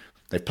in,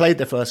 they've played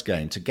their first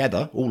game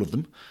together, all of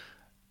them.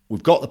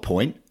 We've got the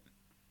point,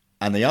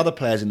 and the other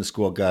players in the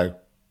squad go,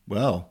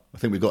 well, I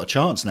think we've got a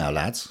chance now,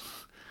 lads.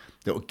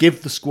 That will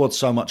give the squad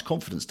so much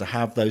confidence to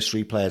have those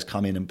 3 players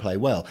come in and play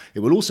well. It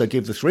will also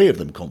give the 3 of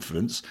them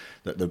confidence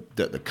that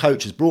the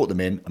coach has brought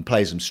them in and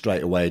plays them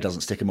straight away,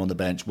 doesn't stick them on the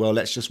bench. Well,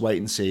 let's just wait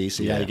and see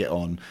how you get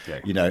on.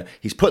 Yeah.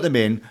 He's put them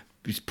in,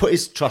 he's put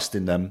his trust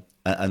in them,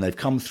 and they've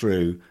come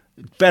through.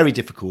 Very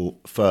difficult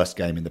first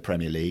game in the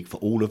Premier League for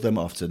all of them,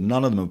 after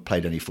none of them have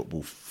played any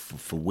football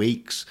for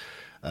weeks.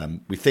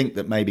 We think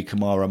that maybe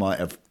Kamara might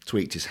have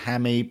tweaked his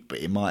hammy, but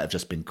it might have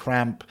just been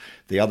cramp.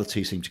 The other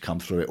 2 seem to come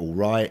through it all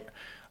right.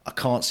 I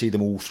can't see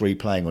them all 3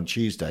 playing on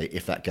Tuesday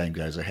if that game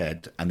goes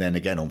ahead, and then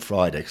again on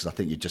Friday, because I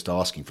think you're just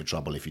asking for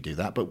trouble if you do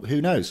that. But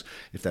who knows?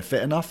 If they're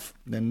fit enough,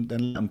 then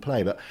let them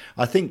play. But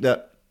I think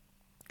that,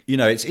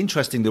 it's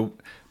interesting that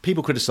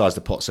people criticise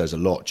the Pozzos a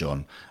lot,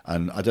 John,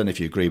 and I don't know if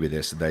you agree with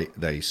this.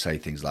 They say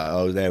things like,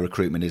 "Oh, their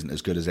recruitment isn't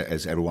as good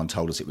as everyone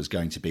told us it was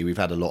going to be. We've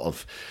had a lot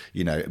of,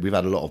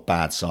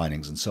 bad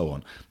signings and so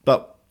on."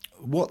 But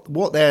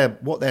what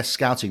their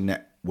scouting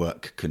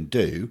network can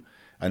do.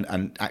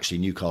 And actually,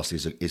 Newcastle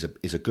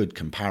is a good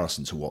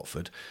comparison to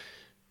Watford.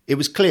 It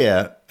was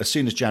clear as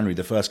soon as January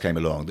the 1st came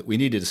along that we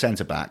needed a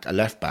centre-back, a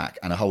left-back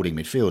and a holding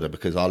midfielder,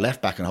 because our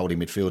left-back and holding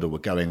midfielder were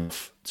going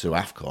off to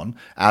AFCON,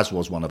 as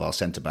was one of our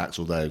centre-backs,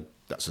 although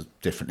that's a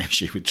different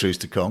issue with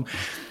Troost-Ekong.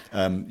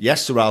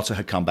 Yes, Serralta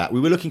had come back.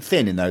 We were looking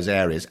thin in those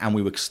areas, and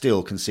we were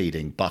still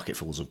conceding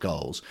bucketfuls of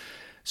goals.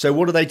 So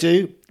what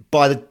do?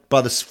 By the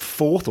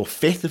 4th or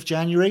 5th of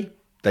January,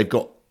 they've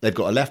got a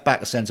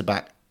left-back, a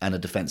centre-back and a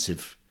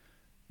defensive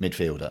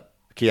midfielder.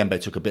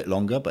 Kayembe took a bit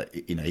longer, but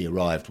he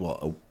arrived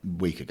a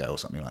week ago or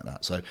something like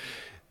that. So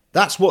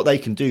that's what they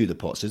can do, the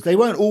Potters. They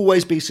won't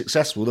always be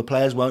successful. The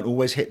players won't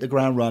always hit the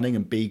ground running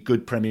and be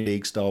good Premier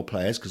League style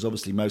players, because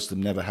obviously most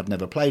of them have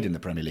never played in the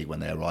Premier League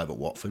when they arrive at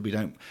Watford. We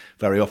don't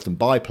very often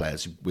buy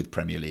players with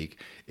Premier League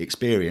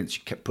experience.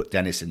 You put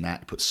Dennis in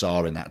that, put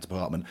Sarr in that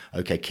department.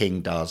 Okay, King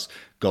does,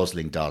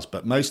 Gosling does,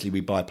 but mostly we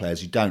buy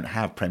players who don't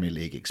have Premier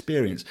League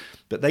experience,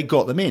 but they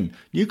got them in.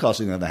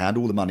 Newcastle, on the other hand,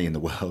 all the money in the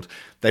world,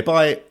 they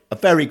buy a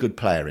very good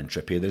player in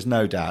Trippier. There's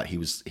no doubt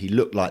he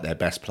looked like their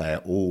best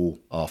player all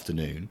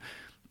afternoon.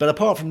 But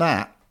apart from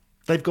that,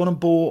 they've gone and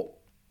bought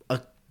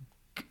a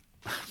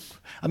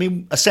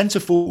centre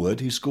forward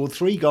who scored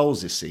 3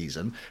 goals this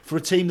season for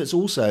a team that's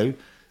also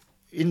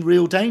in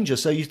real danger.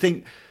 So you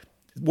think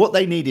What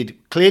they needed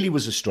clearly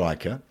was a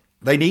striker.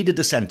 They needed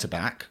a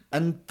centre-back,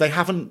 and they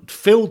haven't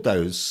filled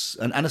those,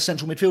 and a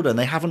central midfielder, and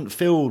they haven't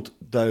filled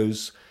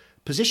those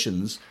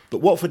positions.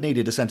 But Watford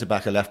needed a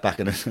centre-back, a left-back,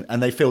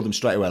 and they filled them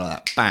straight away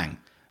like that, bang,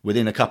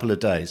 within a couple of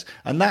days.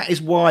 And that is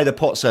why the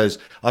Pozzos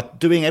are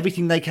doing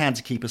everything they can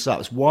to keep us up.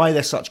 It's why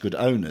they're such good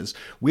owners.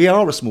 We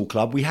are a small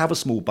club. We have a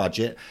small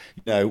budget.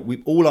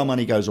 All our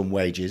money goes on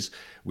wages.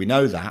 We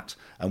know that,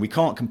 and we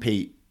can't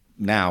compete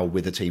now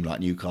with a team like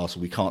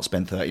Newcastle. We can't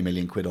spend 30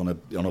 million quid on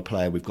a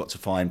player. We've got to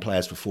find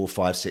players for 4,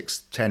 5,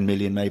 6, 10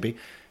 million maybe.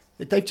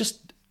 They've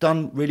just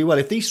done really well.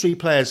 If these 3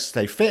 players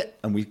stay fit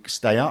and we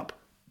stay up,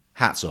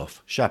 hats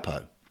off,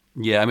 chapeau.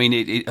 Yeah, I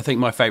mean, I think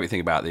my favourite thing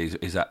about these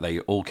is that they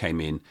all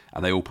came in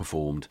and they all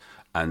performed,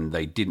 and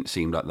they didn't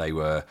seem like they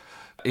were,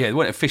 they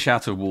weren't a fish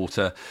out of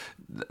water.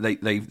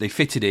 They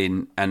fitted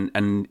in,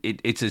 and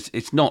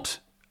it's not,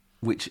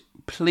 which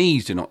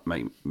please do not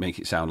make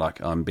it sound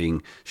like I'm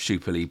being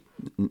stupidly,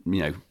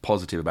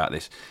 positive about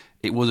this.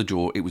 It was a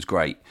draw. It was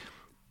great.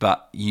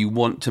 But you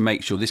want to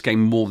make sure this game,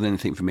 more than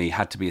anything for me,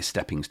 had to be a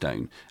stepping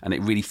stone. And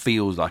it really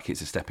feels like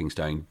it's a stepping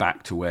stone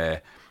back to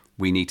where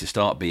we need to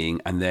start being,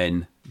 and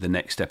then the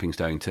next stepping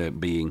stone to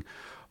being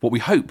what we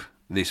hope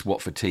this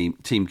Watford team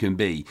can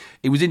be.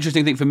 It was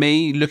interesting, I think, for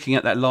me, looking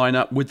at that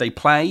lineup, would they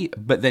play?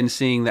 But then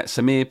seeing that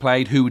Samir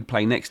played, who would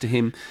play next to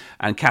him?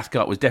 And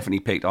Cathcart was definitely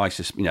picked.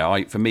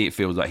 For me, it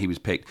feels like he was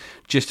picked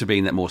just to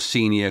being that more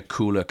senior,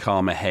 cooler,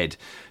 calmer head.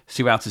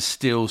 Sewalt is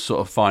still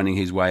sort of finding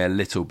his way a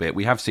little bit.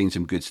 We have seen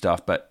some good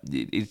stuff, but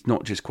it's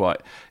not just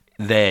quite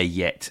there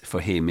yet for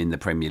him in the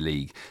Premier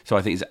League. So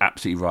I think it's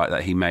absolutely right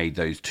that he made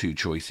those 2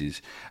 choices.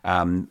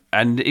 And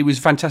it was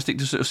fantastic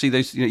to sort of see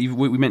those,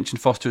 we mentioned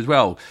Foster as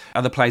well,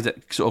 other players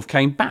that sort of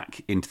came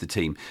back into the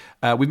team.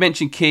 We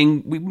mentioned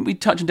King. We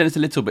touched on Dennis a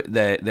little bit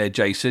there,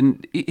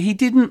 Jason. He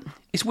didn't,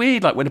 it's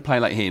weird, like when a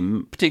player like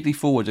him, particularly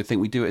forwards, I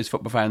think we do it as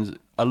football fans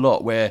a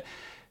lot, where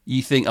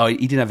you think, he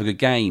didn't have a good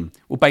game.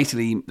 Well,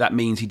 basically, that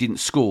means he didn't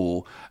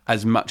score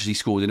as much as he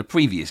scored in a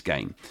previous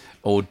game,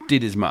 or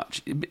did as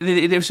much.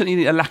 There was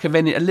certainly a little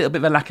bit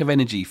of a lack of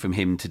energy from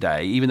him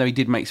today, even though he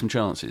did make some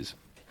chances.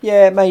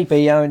 Yeah,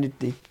 maybe. I mean,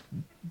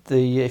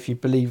 if you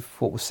believe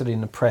what was said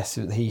in the press,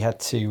 he had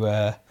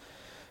to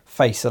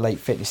face a late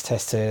fitness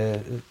test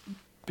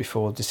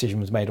before a decision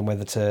was made on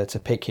whether to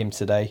pick him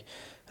today.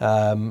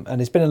 And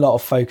there's been a lot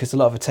of focus, a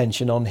lot of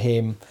attention on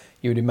him.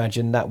 You would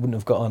imagine that wouldn't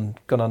have gone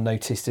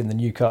unnoticed in the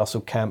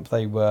Newcastle camp.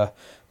 They were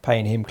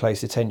paying him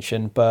close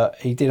attention, but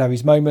he did have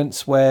his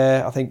moments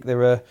where I think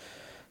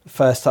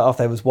first half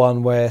there was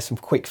one where some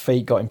quick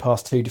feet got him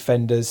past 2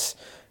 defenders.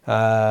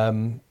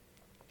 When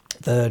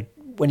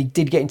he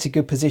did get into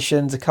good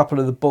positions, a couple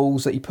of the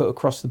balls that he put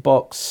across the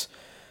box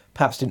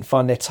perhaps didn't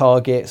find their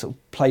target, sort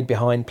of played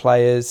behind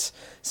players.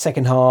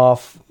 Second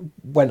half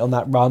went on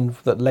that run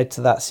that led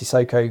to that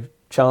Sissoko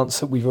chance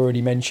that we've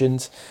already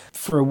mentioned.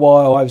 For a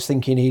while I was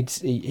thinking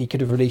he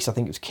could have released, I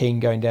think it was King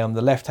going down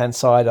the left hand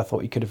side. I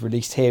thought he could have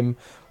released him,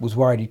 was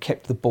worried he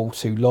kept the ball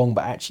too long,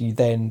 but actually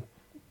then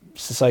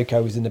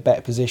Sissoko was in a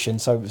better position,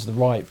 so it was the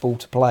right ball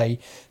to play.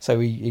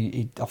 So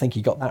I think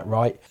he got that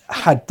right.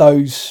 Had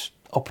those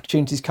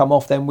opportunities come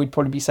off, then we'd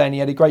probably be saying he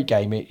had a great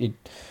game.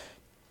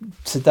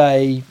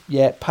 Today,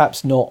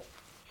 perhaps not,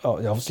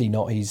 obviously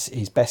not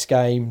his best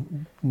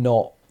game,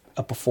 not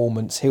a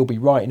performance he'll be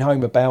writing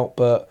home about,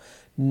 but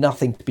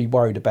nothing to be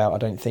worried about, I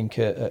don't think,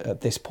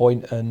 at this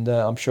point. And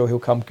I'm sure he'll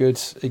come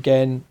good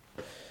again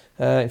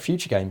in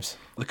future games.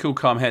 The cool,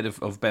 calm head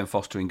of Ben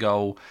Foster in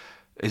goal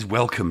is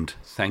welcomed.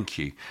 Thank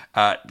you.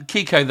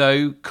 Kiko,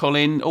 though,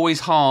 Colin,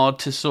 always hard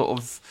to sort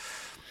of...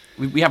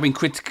 We have been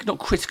not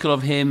critical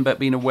of him, but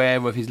being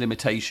aware of his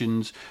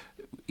limitations.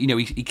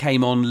 He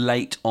came on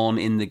late on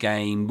in the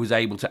game, was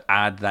able to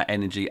add that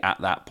energy at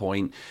that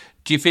point.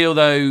 Do you feel,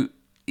 though,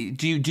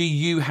 do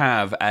you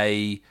have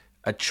a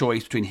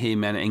choice between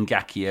him and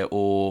Ngakia,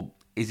 or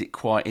is it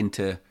quite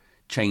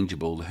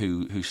interchangeable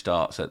who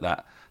starts at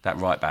that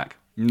right back?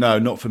 No,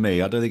 not for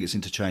me. I don't think it's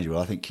interchangeable.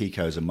 I think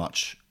Kiko is a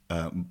much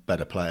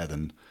better player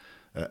than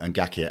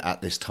Ngakia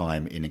at this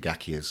time in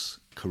Ngakia's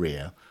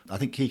career. I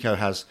think Kiko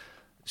has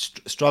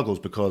struggles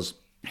because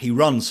he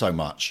runs so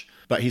much,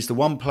 but he's the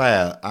one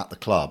player at the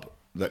club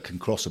that can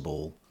cross a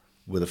ball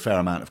with a fair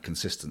amount of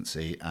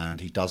consistency,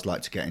 and he does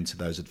like to get into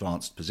those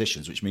advanced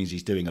positions, which means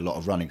he's doing a lot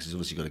of running because he's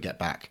obviously got to get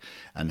back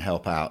and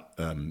help out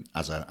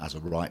as a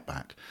right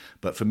back.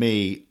 But for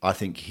me, I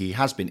think he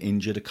has been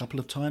injured a couple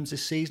of times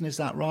this season. Is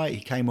that right?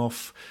 He came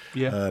off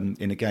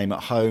in a game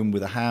at home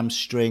with a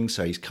hamstring,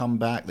 so he's come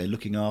back. They're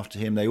looking after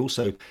him. They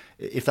also,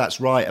 if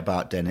that's right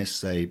about Dennis,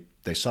 they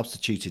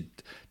substituted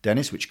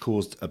Dennis, which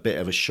caused a bit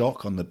of a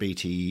shock on the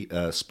BT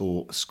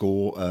Sport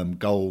score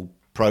goal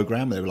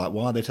programme. They were like,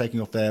 why are they taking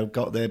off their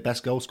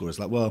best goal scorer? It's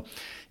like, well,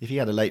 if he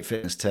had a late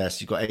fitness test,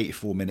 you got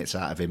 84 minutes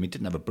out of him. He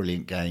didn't have a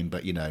brilliant game,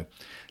 but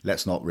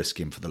let's not risk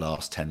him for the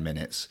last 10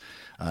 minutes.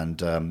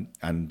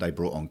 and they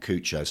brought on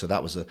Cucho, so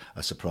that was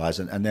a surprise.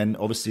 And then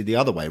obviously the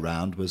other way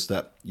round was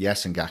that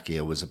yes,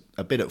 Ngakia was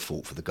a bit at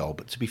fault for the goal,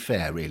 but to be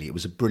fair, really, it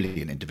was a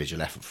brilliant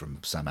individual effort from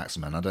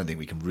Saint-Maximin. I don't think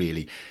we can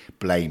really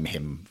blame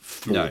him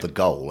for the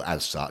goal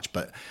as such,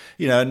 but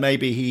and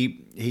maybe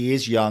he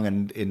is young,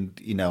 and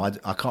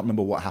I can't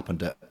remember what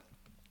happened at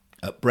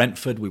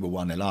Brentford. We were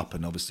 1-0 up,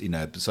 and obviously,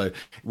 so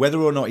whether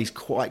or not he's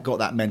quite got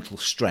that mental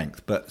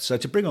strength, but so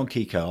to bring on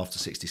Kiko after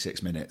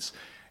 66 minutes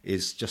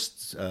is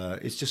just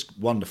it's just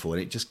wonderful,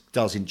 and it just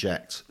does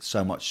inject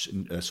so much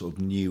sort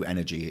of new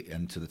energy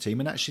into the team.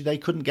 And actually, they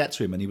couldn't get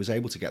to him, and he was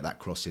able to get that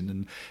cross in.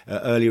 And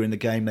earlier in the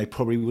game, they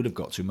probably would have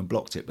got to him and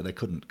blocked it, but they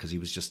couldn't because he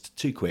was just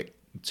too quick,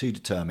 too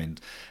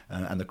determined,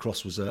 and the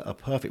cross was a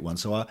perfect one.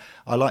 So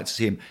I like to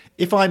see him,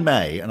 if I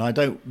may, and I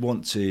don't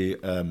want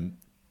to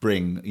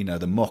bring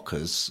the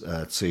mockers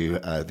to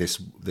this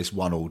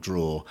 1-1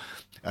 draw.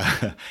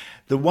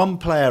 The one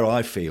player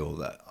I feel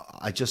that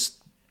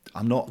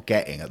I'm not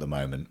getting at the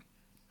moment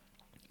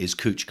is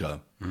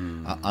Kuchko.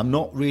 I'm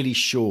not really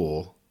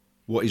sure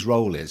what his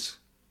role is.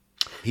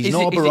 He's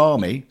not a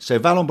Barami. So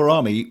Valon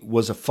Barami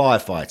was a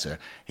firefighter.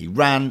 He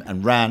ran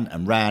and ran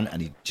and ran,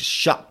 and he just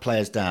shut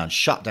players down,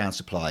 shut down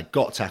supply,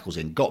 got tackles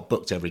in, got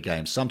booked every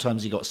game.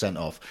 Sometimes he got sent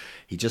off.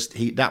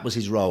 That was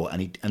his role,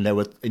 and there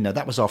were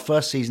that was our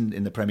first season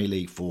in the Premier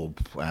League for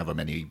however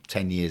many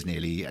 10 years,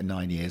 nearly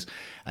 9 years,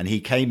 and he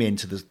came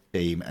into the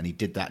team and he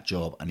did that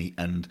job,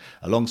 and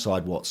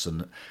alongside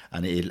Watson,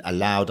 and it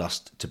allowed us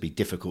to be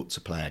difficult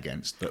to play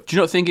against. But do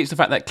you not think it's the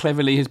fact that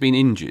Cleverley has been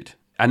injured?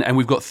 And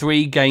we've got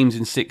 3 games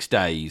in 6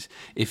 days.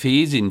 If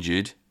he is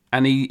injured,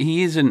 and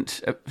he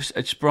isn't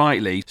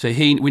sprightly, so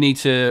we need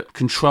to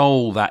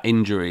control that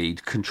injury,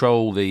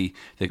 control the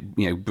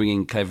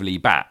bringing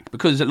Cleverley back,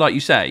 because like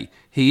you say,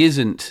 he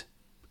isn't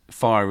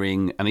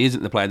firing, and he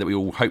isn't the player that we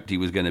all hoped he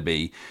was going to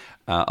be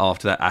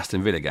after that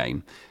Aston Villa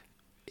game.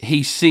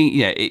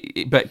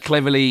 But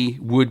Cleverley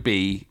would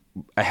be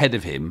ahead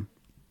of him,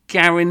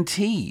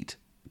 guaranteed.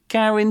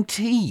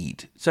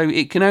 So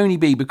it can only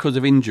be because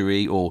of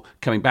injury or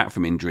coming back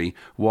from injury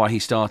why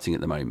he's starting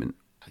at the moment.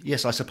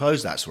 Yes, I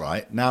suppose that's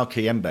right. Now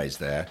Kiembe's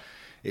there,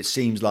 it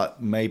seems like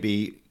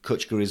maybe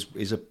Kuchka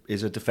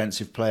is a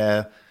defensive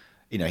player.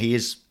 He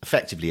is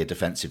effectively a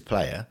defensive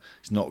player.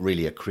 He's not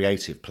really a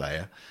creative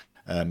player.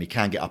 He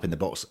can get up in the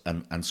box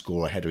and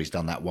score a header. He's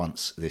done that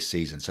once this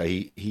season. So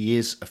he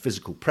is a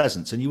physical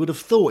presence. And you would have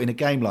thought in a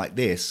game like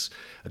this,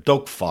 a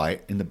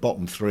dogfight in the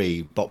bottom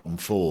 3, bottom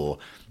 4,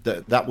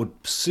 that would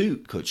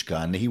suit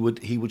Kuchka, and he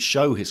would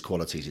show his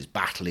qualities, his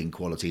battling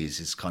qualities,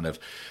 his kind of,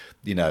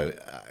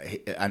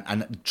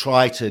 and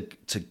try to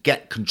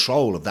get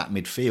control of that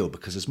midfield,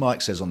 because as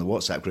Mike says on the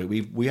WhatsApp group,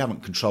 we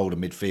haven't controlled a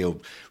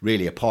midfield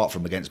really apart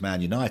from against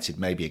Man United,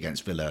 maybe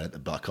against Villa,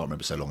 but I can't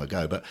remember so long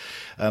ago. But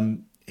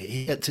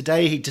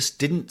today he just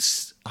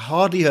didn't. I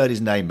hardly heard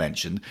his name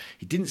mentioned.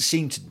 He didn't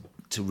seem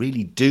to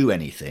really do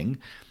anything.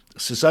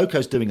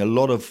 Sissoko's doing a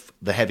lot of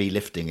the heavy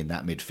lifting in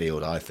that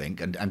midfield, I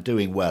think, and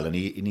doing well, and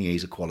he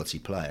is a quality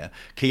player.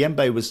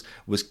 Kiembe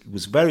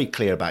was very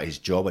clear about his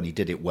job, and he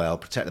did it well.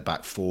 Protect the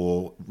back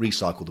 4,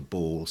 recycle the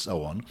ball,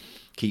 so on.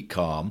 Keep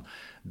calm,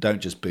 don't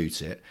just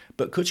boot it.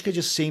 But Kuchka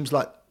just seems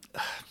like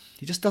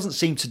he just doesn't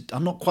seem to.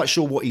 I'm not quite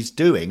sure what he's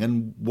doing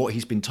and what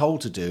he's been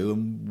told to do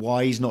and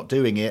why he's not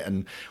doing it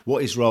and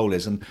what his role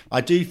is. And I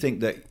do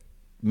think that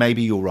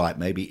maybe you're right.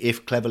 Maybe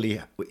if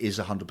Cleverley is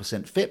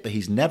 100% fit, but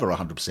he's never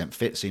 100%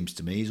 fit, seems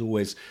to me. He's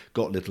always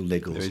got little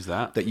niggles. There is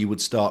that. That you would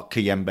start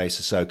Kiembe,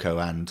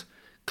 Sissoko and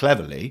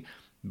Cleverley.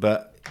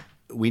 But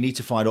we need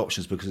to find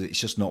options, because it's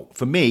just not,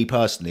 for me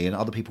personally, and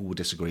other people will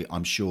disagree,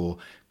 I'm sure,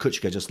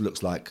 Kuchka just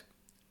looks like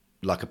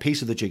a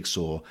piece of the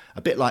jigsaw,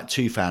 a bit like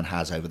Tufan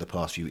has over the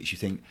past few weeks. You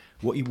think,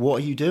 what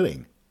are you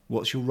doing?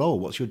 What's your role?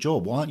 What's your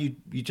job? Why aren't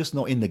you're just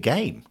not in the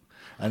game?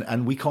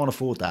 And we can't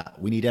afford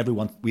that. We need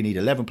everyone. We need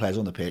 11 players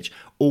on the pitch,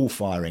 all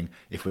firing,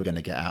 if we're going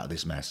to get out of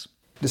this mess.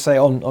 To say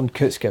on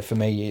Kuchka, for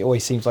me, it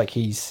always seems like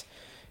he's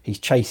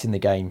chasing the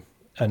game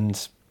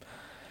and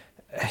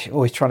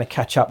always trying to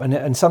catch up.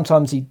 And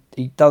sometimes he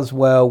does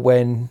well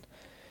when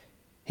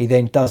he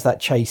then does that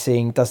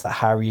chasing, does that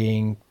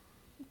harrying,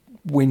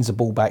 wins the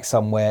ball back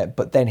somewhere.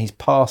 But then his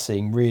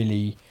passing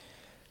really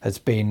has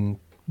been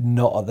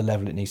not at the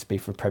level it needs to be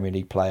for a Premier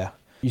League player.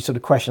 You sort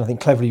of question, I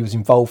think Cleverley was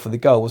involved for the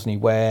goal, wasn't he,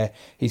 where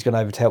he's gone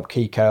over to help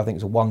Kiko. I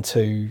think it was a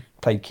 1-2,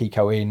 played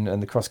Kiko in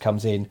and the cross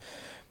comes in.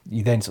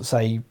 You then sort of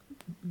say,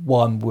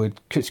 one, would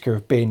Kuchka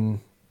have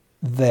been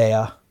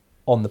there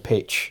on the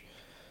pitch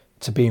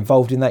to be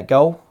involved in that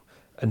goal?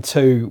 And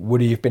 2,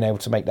 would he have been able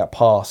to make that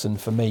pass? And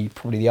for me,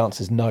 probably the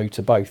answer is no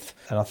to both.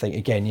 And I think,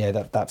 again,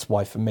 that's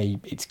why for me,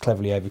 it's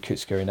Cleverley over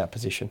Kuchka in that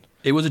position.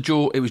 It was a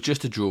draw. It was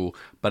just a draw,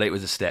 but it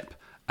was a step.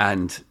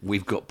 And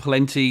we've got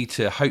plenty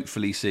to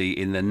hopefully see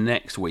in the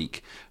next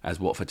week as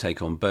Watford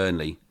take on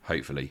Burnley,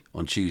 hopefully,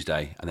 on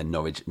Tuesday, and then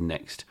Norwich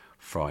next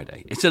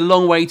Friday. It's a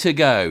long way to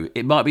go.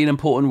 It might be an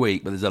important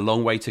week, but there's a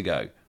long way to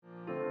go.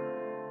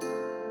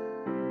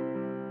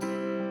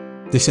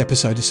 This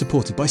episode is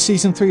supported by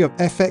Season 3 of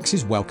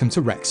FX's Welcome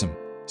to Wrexham.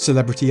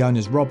 Celebrity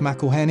owners Rob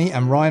McElhenney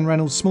and Ryan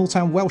Reynolds'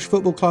 small-town Welsh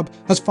football club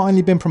has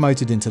finally been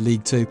promoted into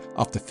League Two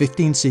after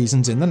 15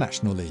 seasons in the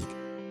National League.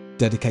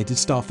 Dedicated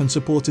staff and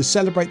supporters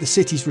celebrate the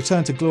city's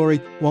return to glory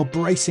while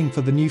bracing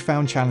for the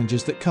newfound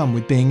challenges that come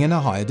with being in a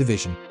higher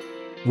division.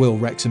 Will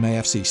Wrexham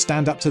AFC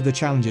stand up to the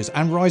challenges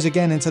and rise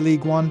again into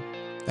League One?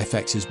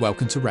 FX is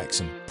Welcome to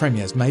Wrexham.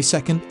 Premieres May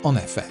 2nd on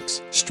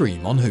FX.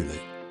 Stream on Hulu.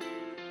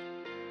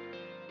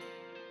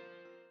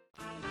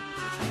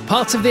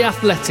 Part of the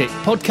Athletic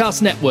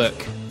Podcast Network.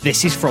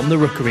 This is From the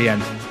Rookery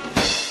End.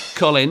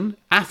 Colin,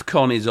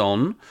 AFCON is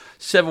on.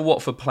 Several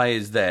Watford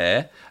players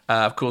there.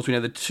 Of course, we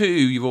know the two,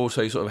 you've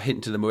also sort of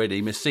hinted to them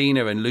already,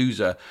 Messina and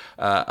Louza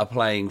are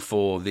playing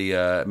for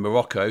the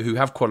Morocco, who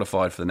have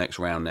qualified for the next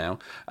round now.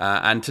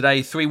 And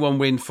today, 3-1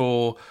 win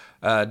for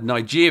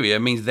Nigeria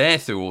means they're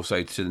through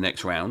also to the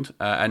next round.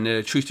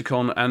 And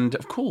Troost-Ekong and,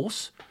 of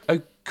course,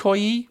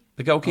 Okoye,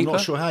 the goalkeeper. I'm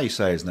not sure how you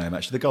say his name,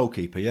 actually. The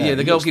goalkeeper, yeah. Yeah,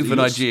 the goalkeeper for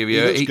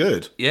Nigeria. He looks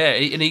good. Yeah,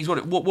 and he's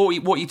what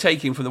are you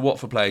taking from the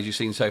Watford players you've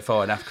seen so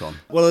far in AFCON?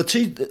 Well,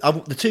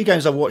 the two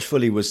games I've watched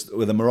fully were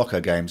the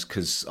Morocco games,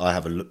 because I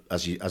have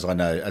as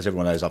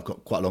everyone knows, I've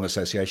got quite a long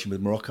association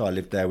with Morocco. I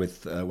lived there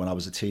when I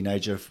was a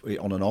teenager,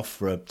 on and off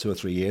for 2 or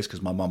 3 years,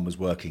 because my mum was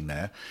working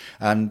there,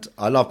 and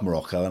I love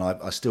Morocco, and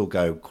I still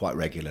go quite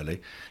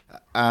regularly,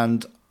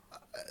 and.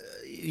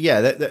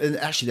 Yeah,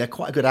 they're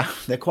quite a good.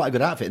 They're quite a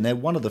good outfit, and they're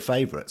one of the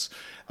favourites.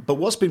 But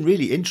what's been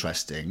really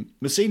interesting,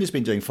 Messina's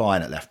been doing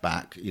fine at left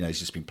back. You know, he's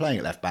just been playing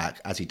at left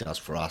back as he does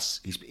for us.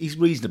 He's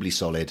reasonably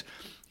solid.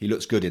 He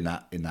looks good in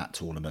that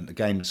tournament. The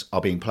games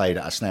are being played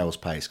at a snail's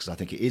pace, because I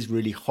think it is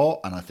really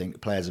hot, and I think the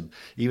players,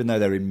 even though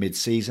they're in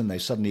mid-season,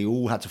 they've suddenly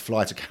all had to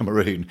fly to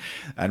Cameroon,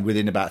 and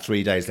within about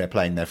 3 days they're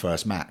playing their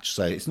first match.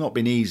 So it's not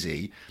been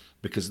easy,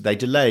 because they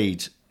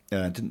delayed.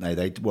 Didn't they?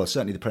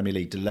 Certainly the Premier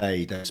League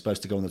delayed. They were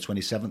supposed to go on the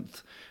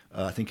 27th,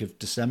 I think, of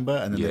December,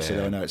 and then they said,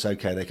 "Oh no, it's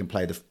okay. They can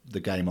play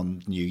the game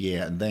on New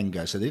Year and then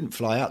go." So they didn't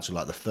fly out till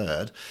like the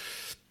 3rd.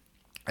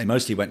 They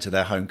mostly went to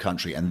their home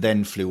country and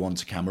then flew on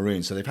to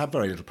Cameroon. So they've had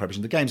very little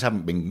preparation. The games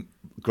haven't been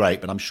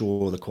great, but I'm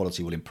sure the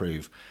quality will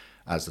improve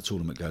as the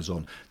tournament goes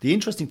on. The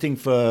interesting thing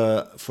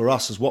for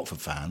us as Watford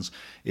fans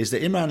is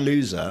that Imran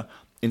Louza,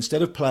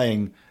 instead of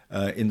playing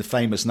in the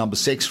famous number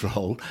 6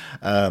 role,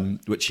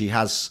 which he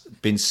has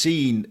been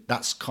seen,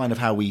 that's kind of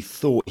how we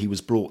thought he was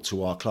brought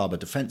to our club, a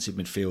defensive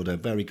midfielder,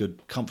 very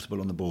good,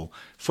 comfortable on the ball.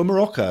 For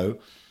Morocco,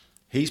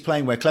 he's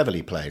playing where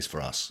Cleverley plays for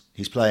us.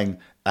 He's playing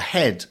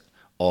ahead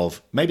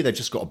of, maybe they've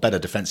just got a better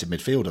defensive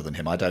midfielder than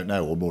him, I don't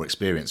know, or more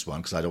experienced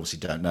one, because I obviously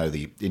don't know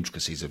the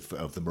intricacies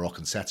of the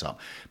Moroccan setup.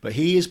 But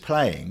he is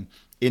playing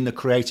in the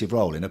creative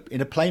role, in a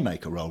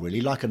playmaker role,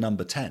 really, like a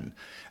number 10.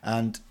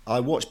 And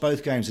I watched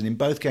both games, and in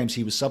both games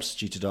he was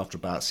substituted after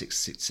about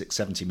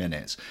 70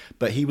 minutes.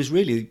 But he was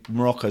really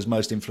Morocco's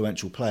most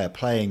influential player,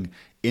 playing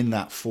in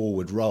that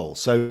forward role.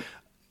 So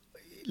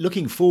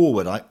looking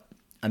forward,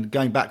 and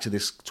going back to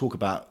this talk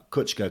about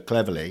Kuchka,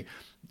 Cleverley,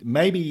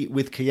 maybe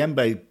with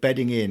Kiembe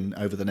bedding in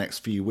over the next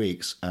few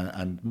weeks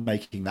and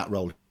making that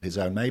role his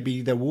own,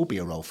 maybe there will be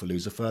a role for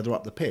Louza further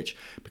up the pitch,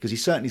 because he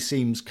certainly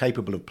seems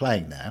capable of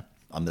playing there.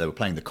 They were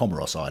playing the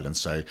Comoros Islands,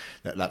 so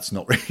that's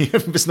not really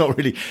it's not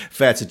really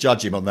fair to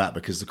judge him on that,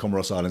 because the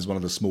Comoros Islands is one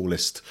of the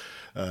smallest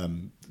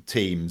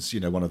teams,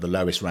 one of the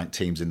lowest ranked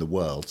teams in the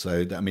world.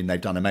 So I mean, they've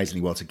done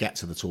amazingly well to get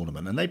to the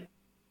tournament,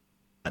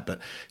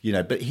 but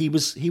he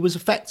was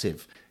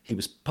effective. He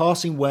was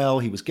passing well.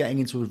 He was getting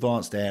into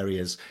advanced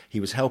areas. He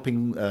was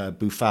helping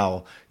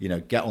Boufal,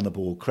 get on the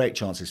ball, create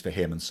chances for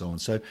him, and so on.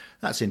 So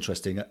that's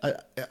interesting.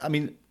 I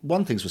mean,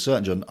 one thing's for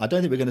certain, John. I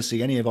don't think we're going to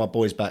see any of our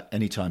boys back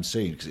anytime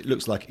soon, because it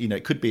looks like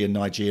it could be a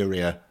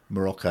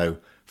Nigeria-Morocco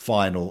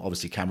final.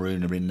 Obviously,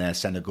 Cameroon are in there.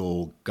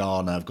 Senegal,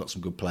 Ghana have got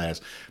some good players,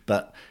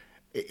 but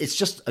it's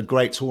just a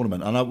great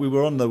tournament. And we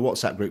were on the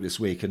WhatsApp group this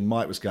week, and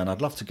Mike was going,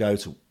 I'd love to go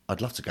to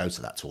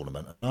that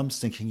tournament. And I'm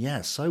just thinking,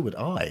 yeah, so would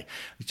I.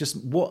 It's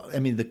just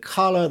the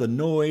colour, the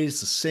noise,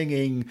 the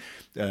singing,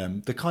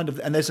 and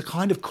there's a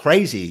kind of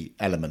crazy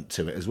element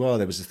to it as well.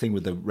 There was a thing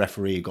with the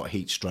referee who got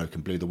heat stroke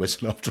and blew the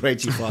whistle after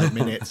 85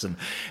 minutes, and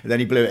then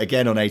he blew it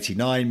again on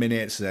 89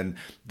 minutes, and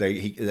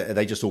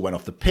they just all went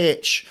off the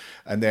pitch,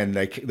 and then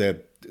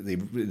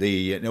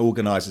the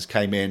organisers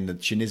came in. The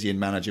Tunisian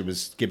manager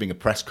was giving a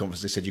press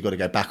conference. They said, "You've got to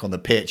go back on the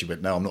pitch." He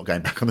went, "No, I'm not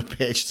going back on the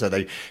pitch." So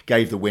they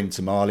gave the win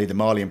to Mali. The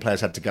Malian players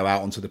had to go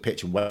out onto the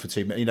pitch and wait for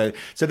 2 minutes.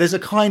 So there's a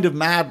kind of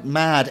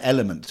mad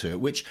element to it,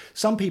 which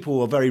some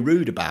people are very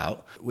rude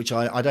about, which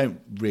I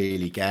don't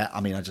really get. I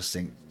mean, I just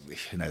think,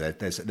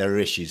 there are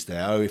issues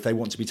there. Oh, if they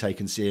want to be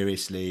taken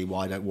seriously,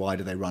 why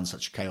do they run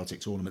such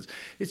chaotic tournaments?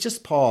 It's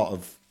just part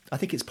of. I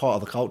think it's part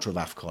of the culture of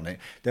AFCON.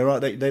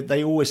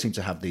 They always seem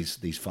to have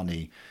these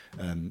funny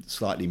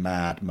slightly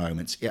mad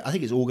moments. Yeah, I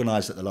think it's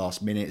organised at the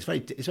last minute.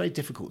 It's very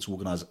difficult to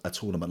organise a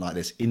tournament like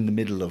this in the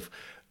middle of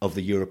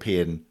the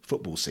European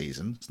football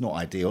season. It's not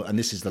ideal, and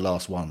this is the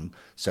last one,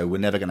 so we're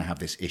never going to have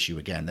this issue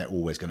again. They're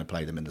always going to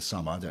play them in the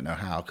summer. I don't know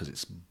how, because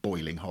it's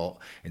boiling hot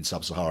in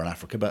sub-Saharan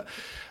Africa. But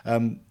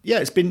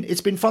it's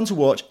been fun to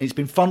watch. It's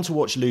been fun to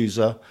watch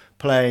Louza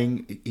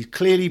playing. He's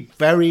clearly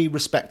very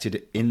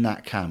respected in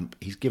that camp.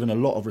 He's given a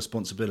lot of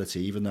responsibility,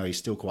 even though he's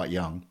still quite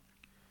young.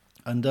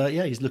 And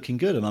he's looking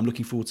good, and I'm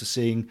looking forward to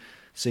seeing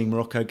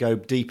Morocco go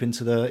deep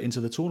into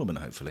the tournament,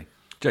 hopefully.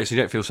 Jason,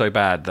 you don't feel so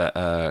bad that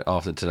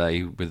after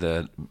today, with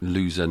the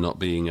loser not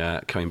being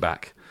coming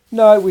back?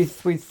 No,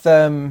 with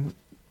KMB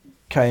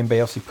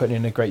obviously putting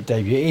in a great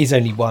debut. It is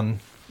only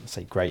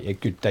a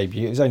good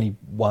debut. It was only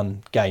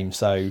one game,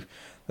 so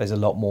there's a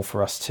lot more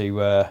for us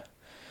to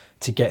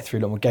get through,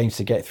 a lot more games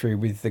to get through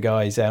with the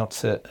guys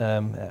out at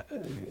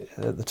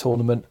the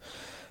tournament,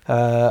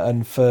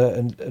 and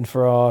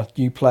for our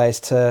new players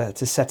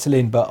to settle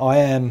in. But I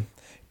am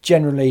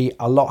generally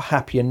a lot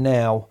happier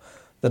now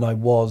than I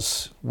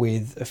was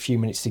with a few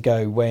minutes to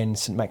go when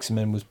St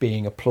Maximin was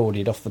being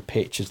applauded off the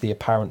pitch as the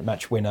apparent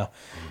match winner,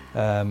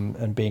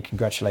 and being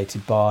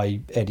congratulated by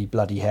Eddie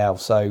Bloody Howe.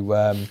 So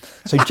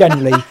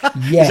generally,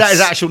 yes. Is that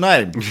his actual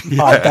name?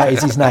 That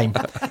is his name.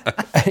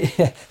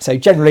 So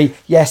generally,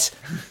 yes,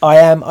 I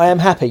am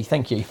happy.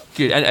 Thank you.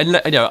 Good, and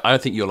I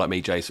think you're like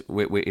me, Jace.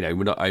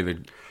 We're not over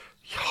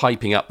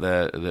hyping up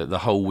the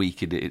whole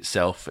week in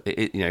itself.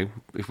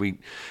 If we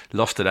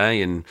lost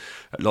today and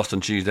lost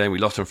on Tuesday and we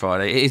lost on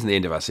Friday, it isn't the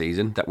end of our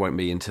season. That won't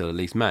be until at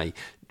least May.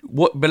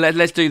 But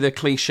let's do the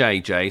cliche,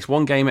 Jace.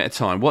 One game at a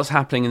time. What's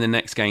happening in the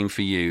next game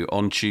for you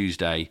on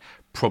Tuesday?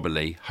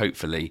 Probably,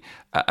 hopefully,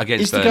 against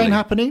Burnley. Is the game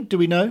happening? Do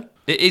we know?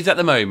 It is at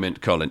the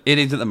moment, Colin. It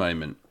is at the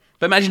moment.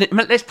 But imagine it.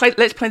 Let's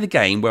play the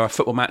game where our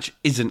football match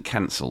isn't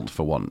cancelled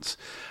for once.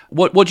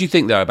 What do you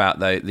think though about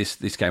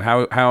this game?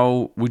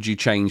 How would you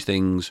change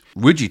things?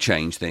 Would you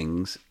change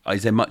things?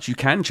 Is there much you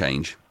can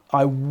change?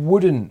 I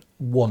wouldn't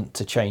want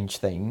to change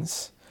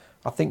things.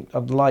 I think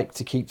I'd like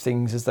to keep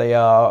things as they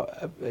are.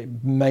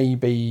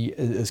 Maybe,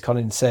 as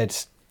Colin said,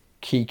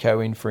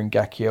 Kiko in for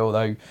Ngakia,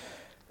 although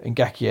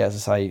Ngakia, as I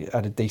say,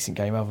 had a decent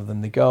game other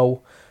than the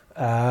goal.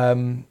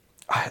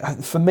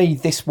 For me,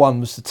 this one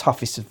was the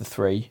toughest of the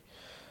three.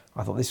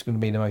 I thought this was going to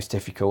be the most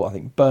difficult. I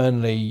think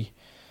Burnley,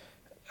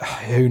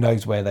 who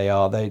knows where they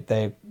are.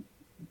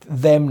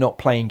 Them not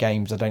playing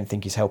games, I don't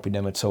think is helping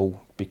them at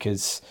all,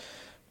 because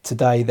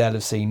today they'll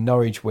have seen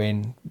Norwich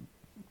win.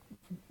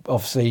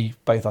 Obviously,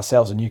 both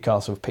ourselves and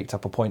Newcastle have picked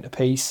up a point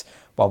apiece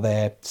while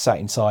they're sat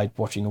inside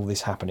watching all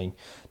this happening.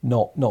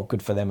 Not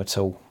good for them at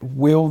all.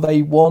 Will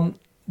they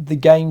want the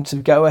game to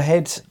go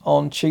ahead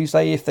on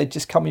Tuesday if they're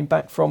just coming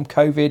back from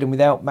COVID and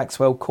without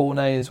Maxwell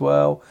Cornet as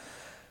well?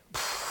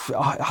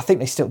 I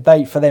think they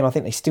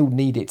still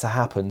need it to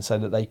happen so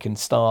that they can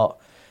start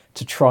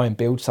to try and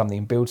build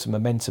something, build some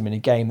momentum in a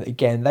game that,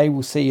 again, they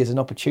will see as an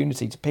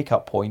opportunity to pick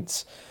up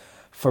points.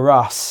 For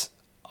us,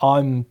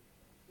 I'm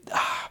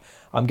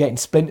getting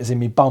splinters in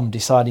my bum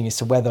deciding as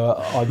to whether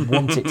I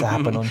want it to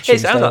happen on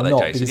Tuesday or not.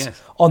 Jason, because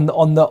yes. on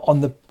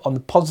the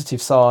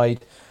positive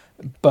side,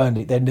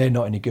 Burnley, they're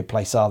not in a good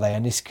place, are they?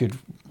 And this could,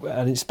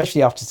 and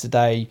especially after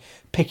today,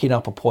 picking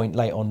up a point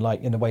late on,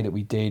 like in the way that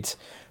we did,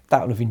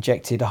 that will have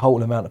injected a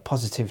whole amount of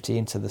positivity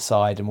into the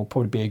side, and will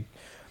probably be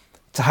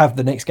to have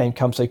the next game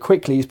come so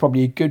quickly is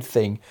probably a good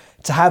thing.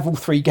 To have all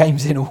 3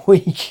 games in a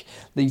week,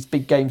 these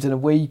big games in a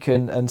week,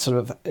 and sort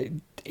of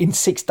in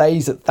 6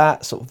 days at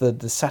that, sort of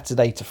the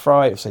Saturday to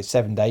Friday, so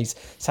 7 days,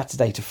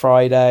 Saturday to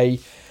Friday,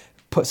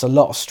 puts a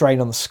lot of strain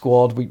on the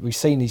squad. We've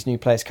seen these new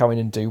players come in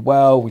and do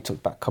well. We talked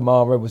about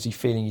Kamara. Was he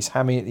feeling his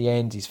hammy at the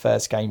end? His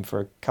first game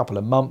for a couple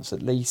of months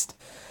at least.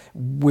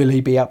 Will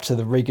he be up to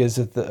the rigours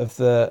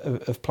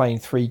of playing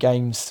 3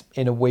 games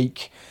in a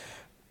week?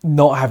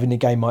 Not having a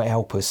game might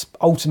help us.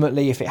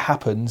 Ultimately, if it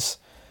happens,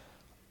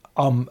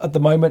 at the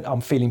moment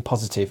I'm feeling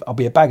positive. I'll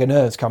be a bag of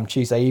nerves come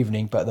Tuesday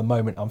evening, but at the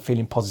moment I'm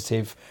feeling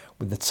positive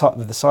with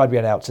the side we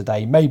had out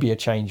today. Maybe a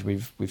change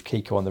with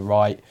Kiko on the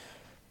right,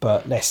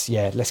 but let's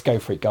go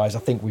for it, guys. I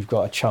think we've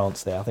got a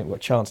chance there. I think we've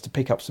got a chance to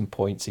pick up some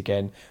points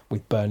again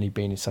with Burnley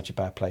being in such a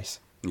bad place.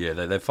 Yeah,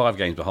 they're 5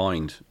 games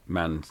behind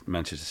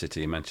Manchester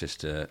City and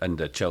Manchester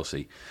and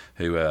Chelsea,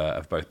 who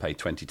have both played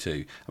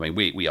 22. I mean,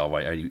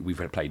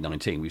 we've played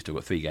 19. We've still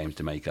got 3 games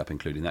to make up,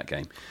 including that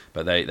game.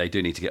 But they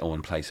do need to get on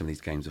and play some of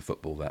these games of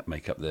football that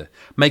make up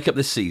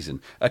the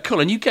season.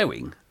 Colin, you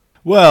going?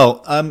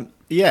 Well,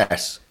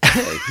 yes.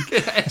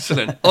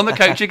 Excellent. On the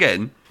coach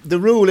again. The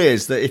rule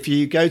is that if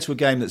you go to a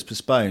game that's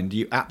postponed,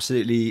 you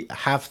absolutely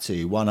have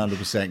to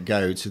 100%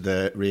 go to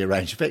the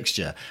rearranged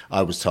fixture,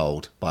 I was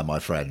told by my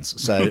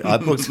friends. So I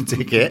booked a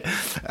ticket.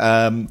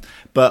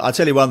 But I'll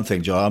tell you one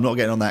thing, John, I'm not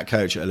getting on that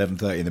coach at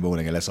 11:30 in the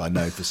morning unless I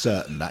know for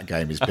certain that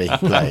game is being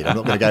played. I'm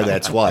not going to go there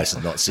twice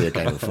and not see a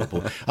game of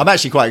football. I'm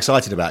actually quite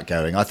excited about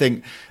going. I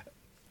think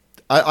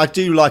I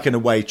do like an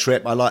away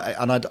trip. I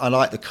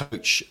like the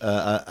coach.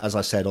 As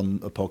I said on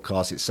the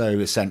podcast, it's so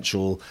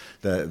essential.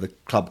 The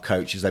club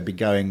coaches, they've been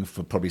going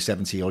for probably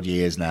 70 odd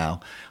years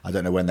now. I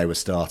don't know when they were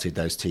started.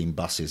 Those team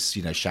buses,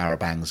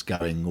 charabancs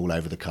going all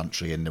over the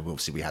country, and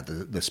obviously we had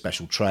the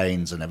special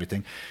trains and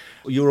everything.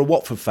 You're a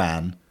Watford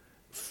fan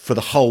for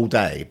the whole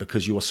day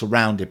because you are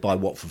surrounded by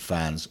Watford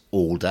fans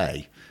all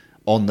day,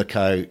 on the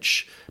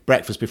coach.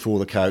 Breakfast before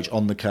the coach,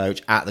 on the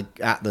coach, at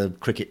the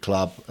cricket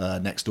club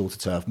next door to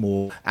Turf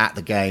Moor, at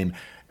the game,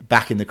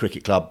 back in the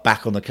cricket club,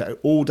 back on the coach,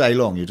 all day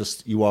long.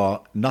 You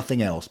are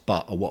nothing else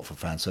but a Watford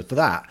fan. So for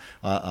that,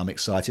 I'm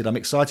excited. I'm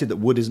excited that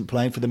Wood isn't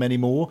playing for them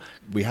anymore.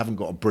 We haven't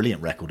got a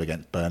brilliant record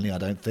against Burnley, I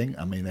don't think.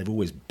 I mean, they've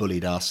always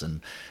bullied us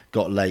and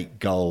got late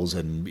goals,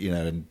 and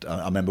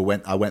I remember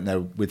when I went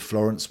there with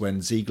Florence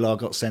when Ziegler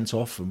got sent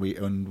off, and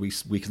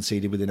we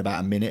conceded within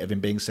about a minute of him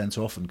being sent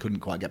off and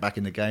couldn't quite get back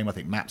in the game. I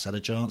think Maps had a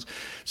chance,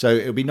 so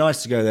it would be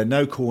nice to go there.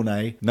 No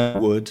Cornet, no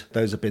Wood.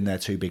 Those have been their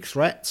two big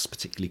threats,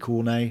 particularly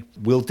Cornet.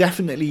 We'll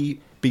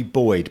definitely be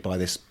buoyed by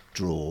this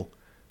draw.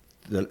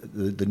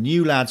 The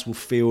new lads will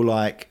feel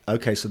like,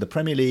 okay, so the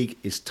Premier League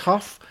is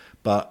tough,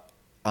 but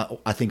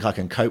I think I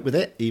can cope with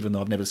it, even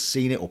though I've never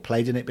seen it or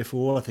played in it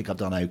before. I think I've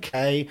done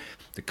okay.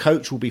 The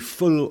coach will be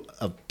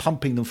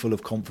pumping them full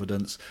of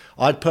confidence.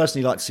 I'd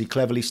personally like to see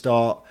Cleverley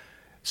start.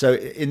 So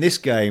in this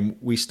game,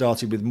 we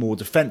started with more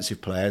defensive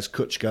players,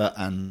 Kuchka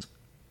and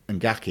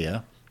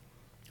Ngakia,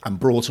 and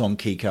brought on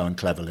Kiko and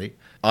Cleverley.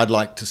 I'd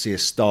like to see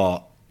us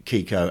start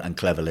Kiko and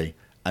Cleverley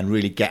and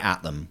really get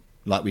at them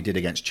like we did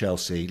against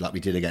Chelsea, like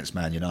we did against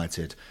Man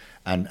United,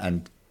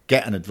 and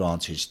get an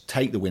advantage,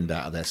 take the wind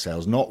out of their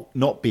sails,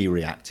 not be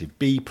reactive,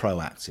 be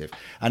proactive.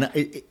 And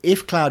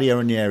if Claudio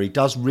Ranieri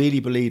does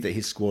really believe that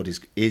his squad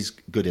is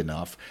good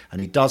enough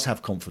and he does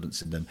have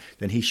confidence in them,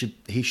 then he should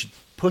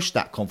push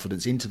that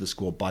confidence into the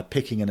squad by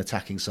picking an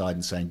attacking side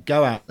and saying,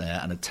 go out there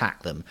and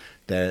attack them.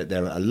 They're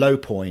at a low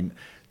point.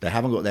 They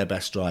haven't got their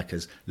best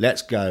strikers.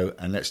 Let's go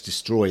and let's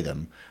destroy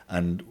them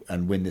and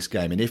win this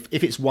game. And if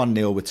it's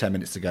 1-0 with 10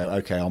 minutes to go,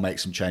 okay, I'll make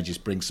some changes,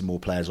 bring some more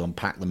players on,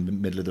 pack them in the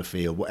middle of the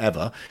field,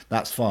 whatever,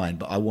 that's fine.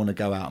 But I want to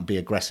go out and be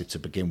aggressive to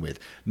begin with.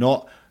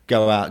 Not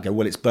go out and go,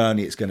 well, it's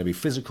Burnley, it's going to be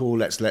physical.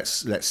 Let's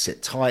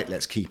sit tight.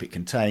 Let's keep it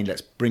contained.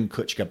 Let's bring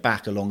Kuchka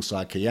back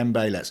alongside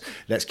Kiyembe.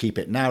 Let's keep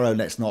it narrow.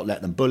 Let's not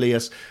let them bully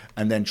us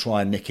and then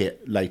try and nick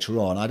it later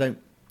on. I don't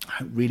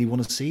really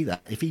want to see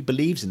that. If he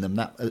believes in them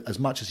that as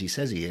much as he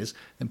says he is,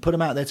 then put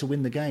him out there to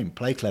win the game.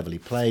 Play cleverly,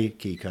 play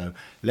Kiko.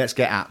 Let's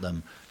get at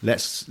them.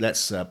 Let's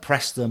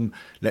press them.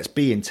 Let's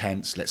be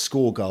intense. Let's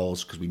score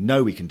goals because we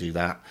know we can do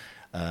that.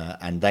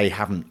 And they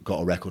haven't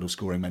got a record of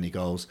scoring many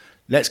goals.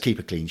 Let's keep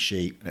a clean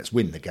sheet. Let's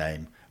win the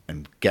game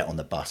and get on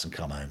the bus and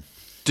come home.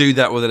 Do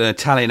that with an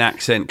Italian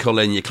accent,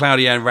 Colin. You're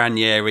Claudio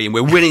Ranieri, and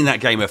we're winning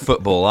that game of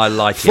football. I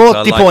like it.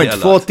 40 point.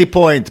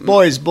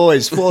 Boys,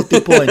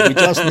 40 point. We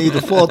just need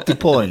a 40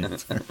 point.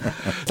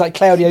 It's like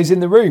Claudio's in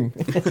the room.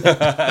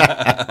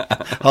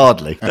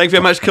 Hardly. Thank you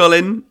very much,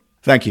 Colin.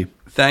 Thank you.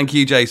 Thank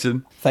you,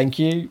 Jason. Thank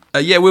you.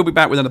 We'll be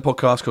back with another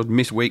podcast called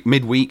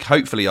Midweek,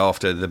 hopefully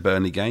after the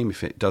Burnley game,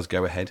 if it does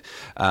go ahead.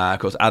 Of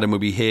course, Adam will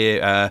be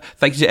here.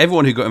 Thank you to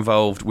everyone who got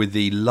involved with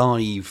the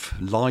live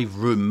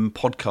room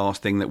podcast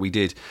thing that we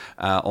did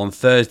on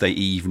Thursday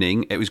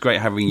evening. It was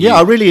great having you. Yeah,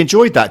 I really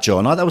enjoyed that,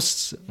 John. It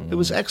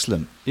was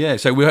excellent. Yeah,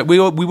 so we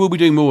will be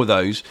doing more of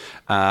those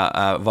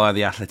via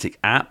the Athletic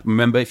app.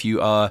 Remember,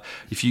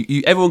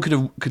 everyone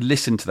could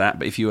listen to that,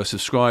 but if you're a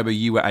subscriber,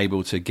 you were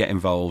able to get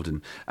involved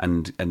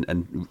and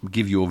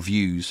give your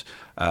views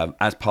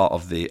as part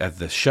of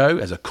the show,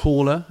 as a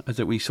caller,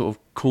 as we sort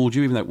of called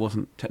you, even though it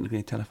wasn't technically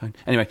a telephone.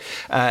 Anyway,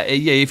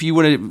 if you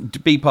want to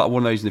be part of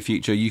one of those in the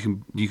future, you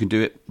can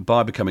do it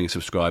by becoming a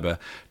subscriber.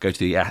 Go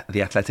to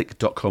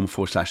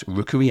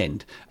theathletic.com/Rookery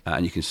End,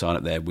 and you can sign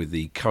up there with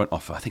the current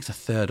offer. I think it's a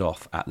third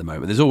off at the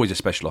moment. There's always a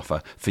special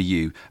offer for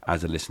you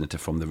as a listener to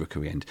From the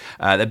Rookery End.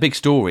 The big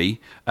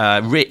story,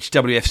 Rich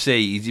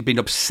WFC, he's been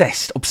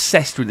obsessed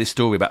with this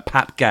story about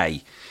Pap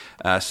Gay.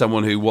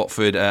 Someone who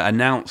Watford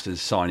announced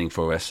as signing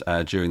for us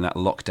during that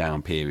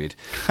lockdown period,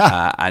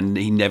 and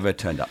he never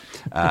turned up,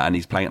 and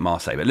he's playing at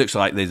Marseille. But it looks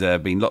like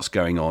there's been lots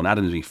going on.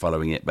 Adam's been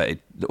following it, but it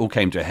all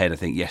came to a head, I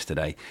think,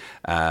 yesterday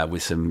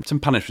with some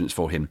punishments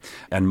for him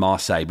and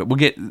Marseille. But we'll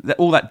get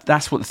all that.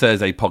 That's what the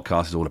Thursday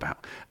podcast is all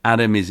about.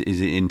 Adam is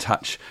in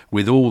touch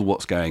with all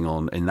what's going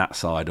on in that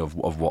side of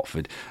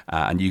Watford,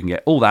 and you can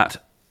get all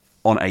that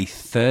on a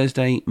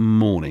Thursday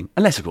morning,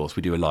 unless, of course,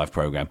 we do a live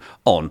programme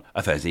on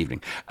a Thursday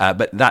evening.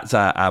 But that's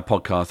our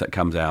podcast that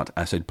comes out,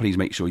 so please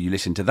make sure you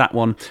listen to that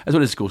one, as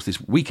well as, of course,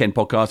 this weekend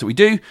podcast that we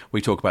do.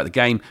 We talk about the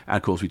game, and,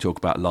 of course, we talk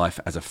about life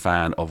as a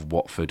fan of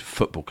Watford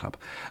Football Club.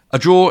 A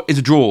draw is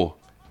a draw.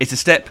 It's a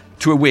step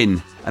to a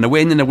win, and a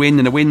win, and a win,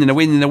 and a win, and a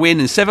win, and a win,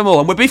 and 7 more,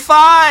 and we'll be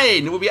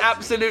fine! We'll be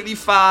absolutely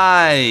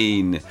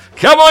fine!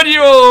 Come on,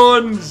 you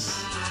horns!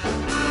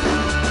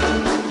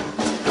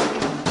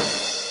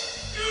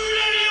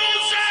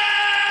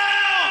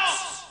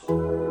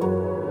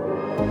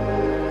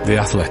 The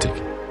Athletic.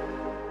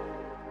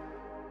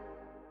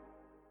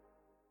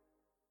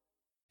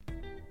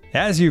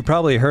 As you've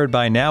probably heard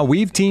by now,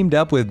 we've teamed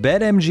up with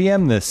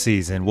BetMGM this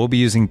season. We'll be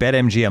using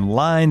BetMGM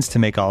lines to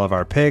make all of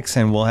our picks,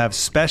 and we'll have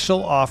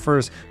special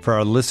offers for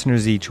our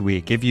listeners each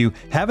week. If you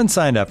haven't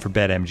signed up for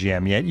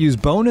BetMGM yet, use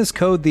bonus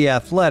code The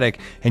Athletic,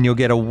 and you'll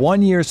get a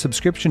 1-year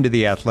subscription to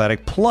The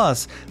Athletic,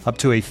 plus up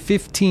to a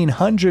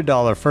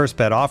 $1,500 first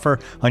bet offer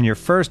on your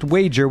first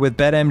wager with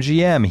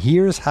BetMGM.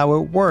 Here's how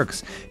it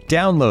works.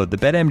 Download the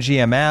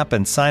BetMGM app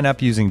and sign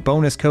up using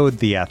bonus code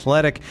The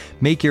Athletic.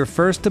 Make your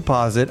first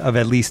deposit of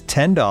at least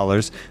 $10.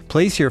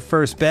 Place your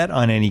first bet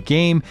on any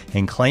game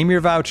and claim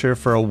your voucher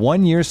for a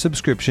 1-year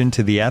subscription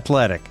to The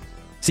Athletic.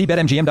 See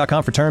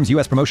BetMGM.com for terms.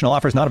 U.S. promotional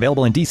offers not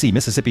available in D.C.,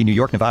 Mississippi, New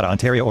York, Nevada,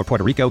 Ontario, or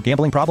Puerto Rico.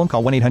 Gambling problem?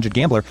 Call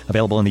 1-800-GAMBLER.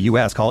 Available in the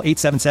U.S. Call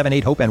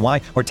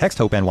 877-8-HOPE-NY or text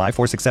HOPE-NY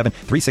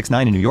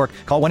 467-369 in New York.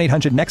 Call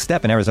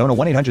 1-800-NEXT-STEP in Arizona.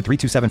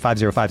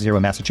 1-800-327-5050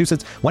 in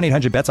Massachusetts.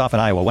 1-800-BETS-OFF in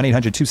Iowa.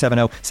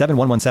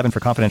 1-800-270-7117 for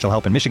confidential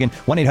help in Michigan.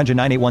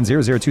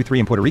 1-800-981-0023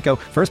 in Puerto Rico.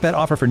 First bet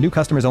offer for new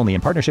customers only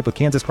in partnership with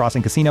Kansas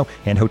Crossing Casino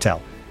and Hotel.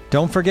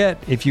 Don't forget,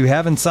 if you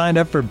haven't signed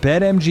up for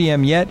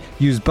BetMGM yet,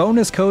 use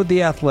bonus code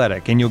The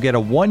Athletic, and you'll get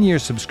a 1-year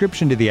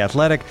subscription to The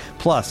Athletic,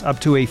 plus up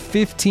to a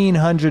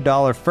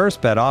 $1,500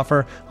 first bet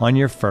offer on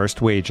your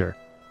first wager.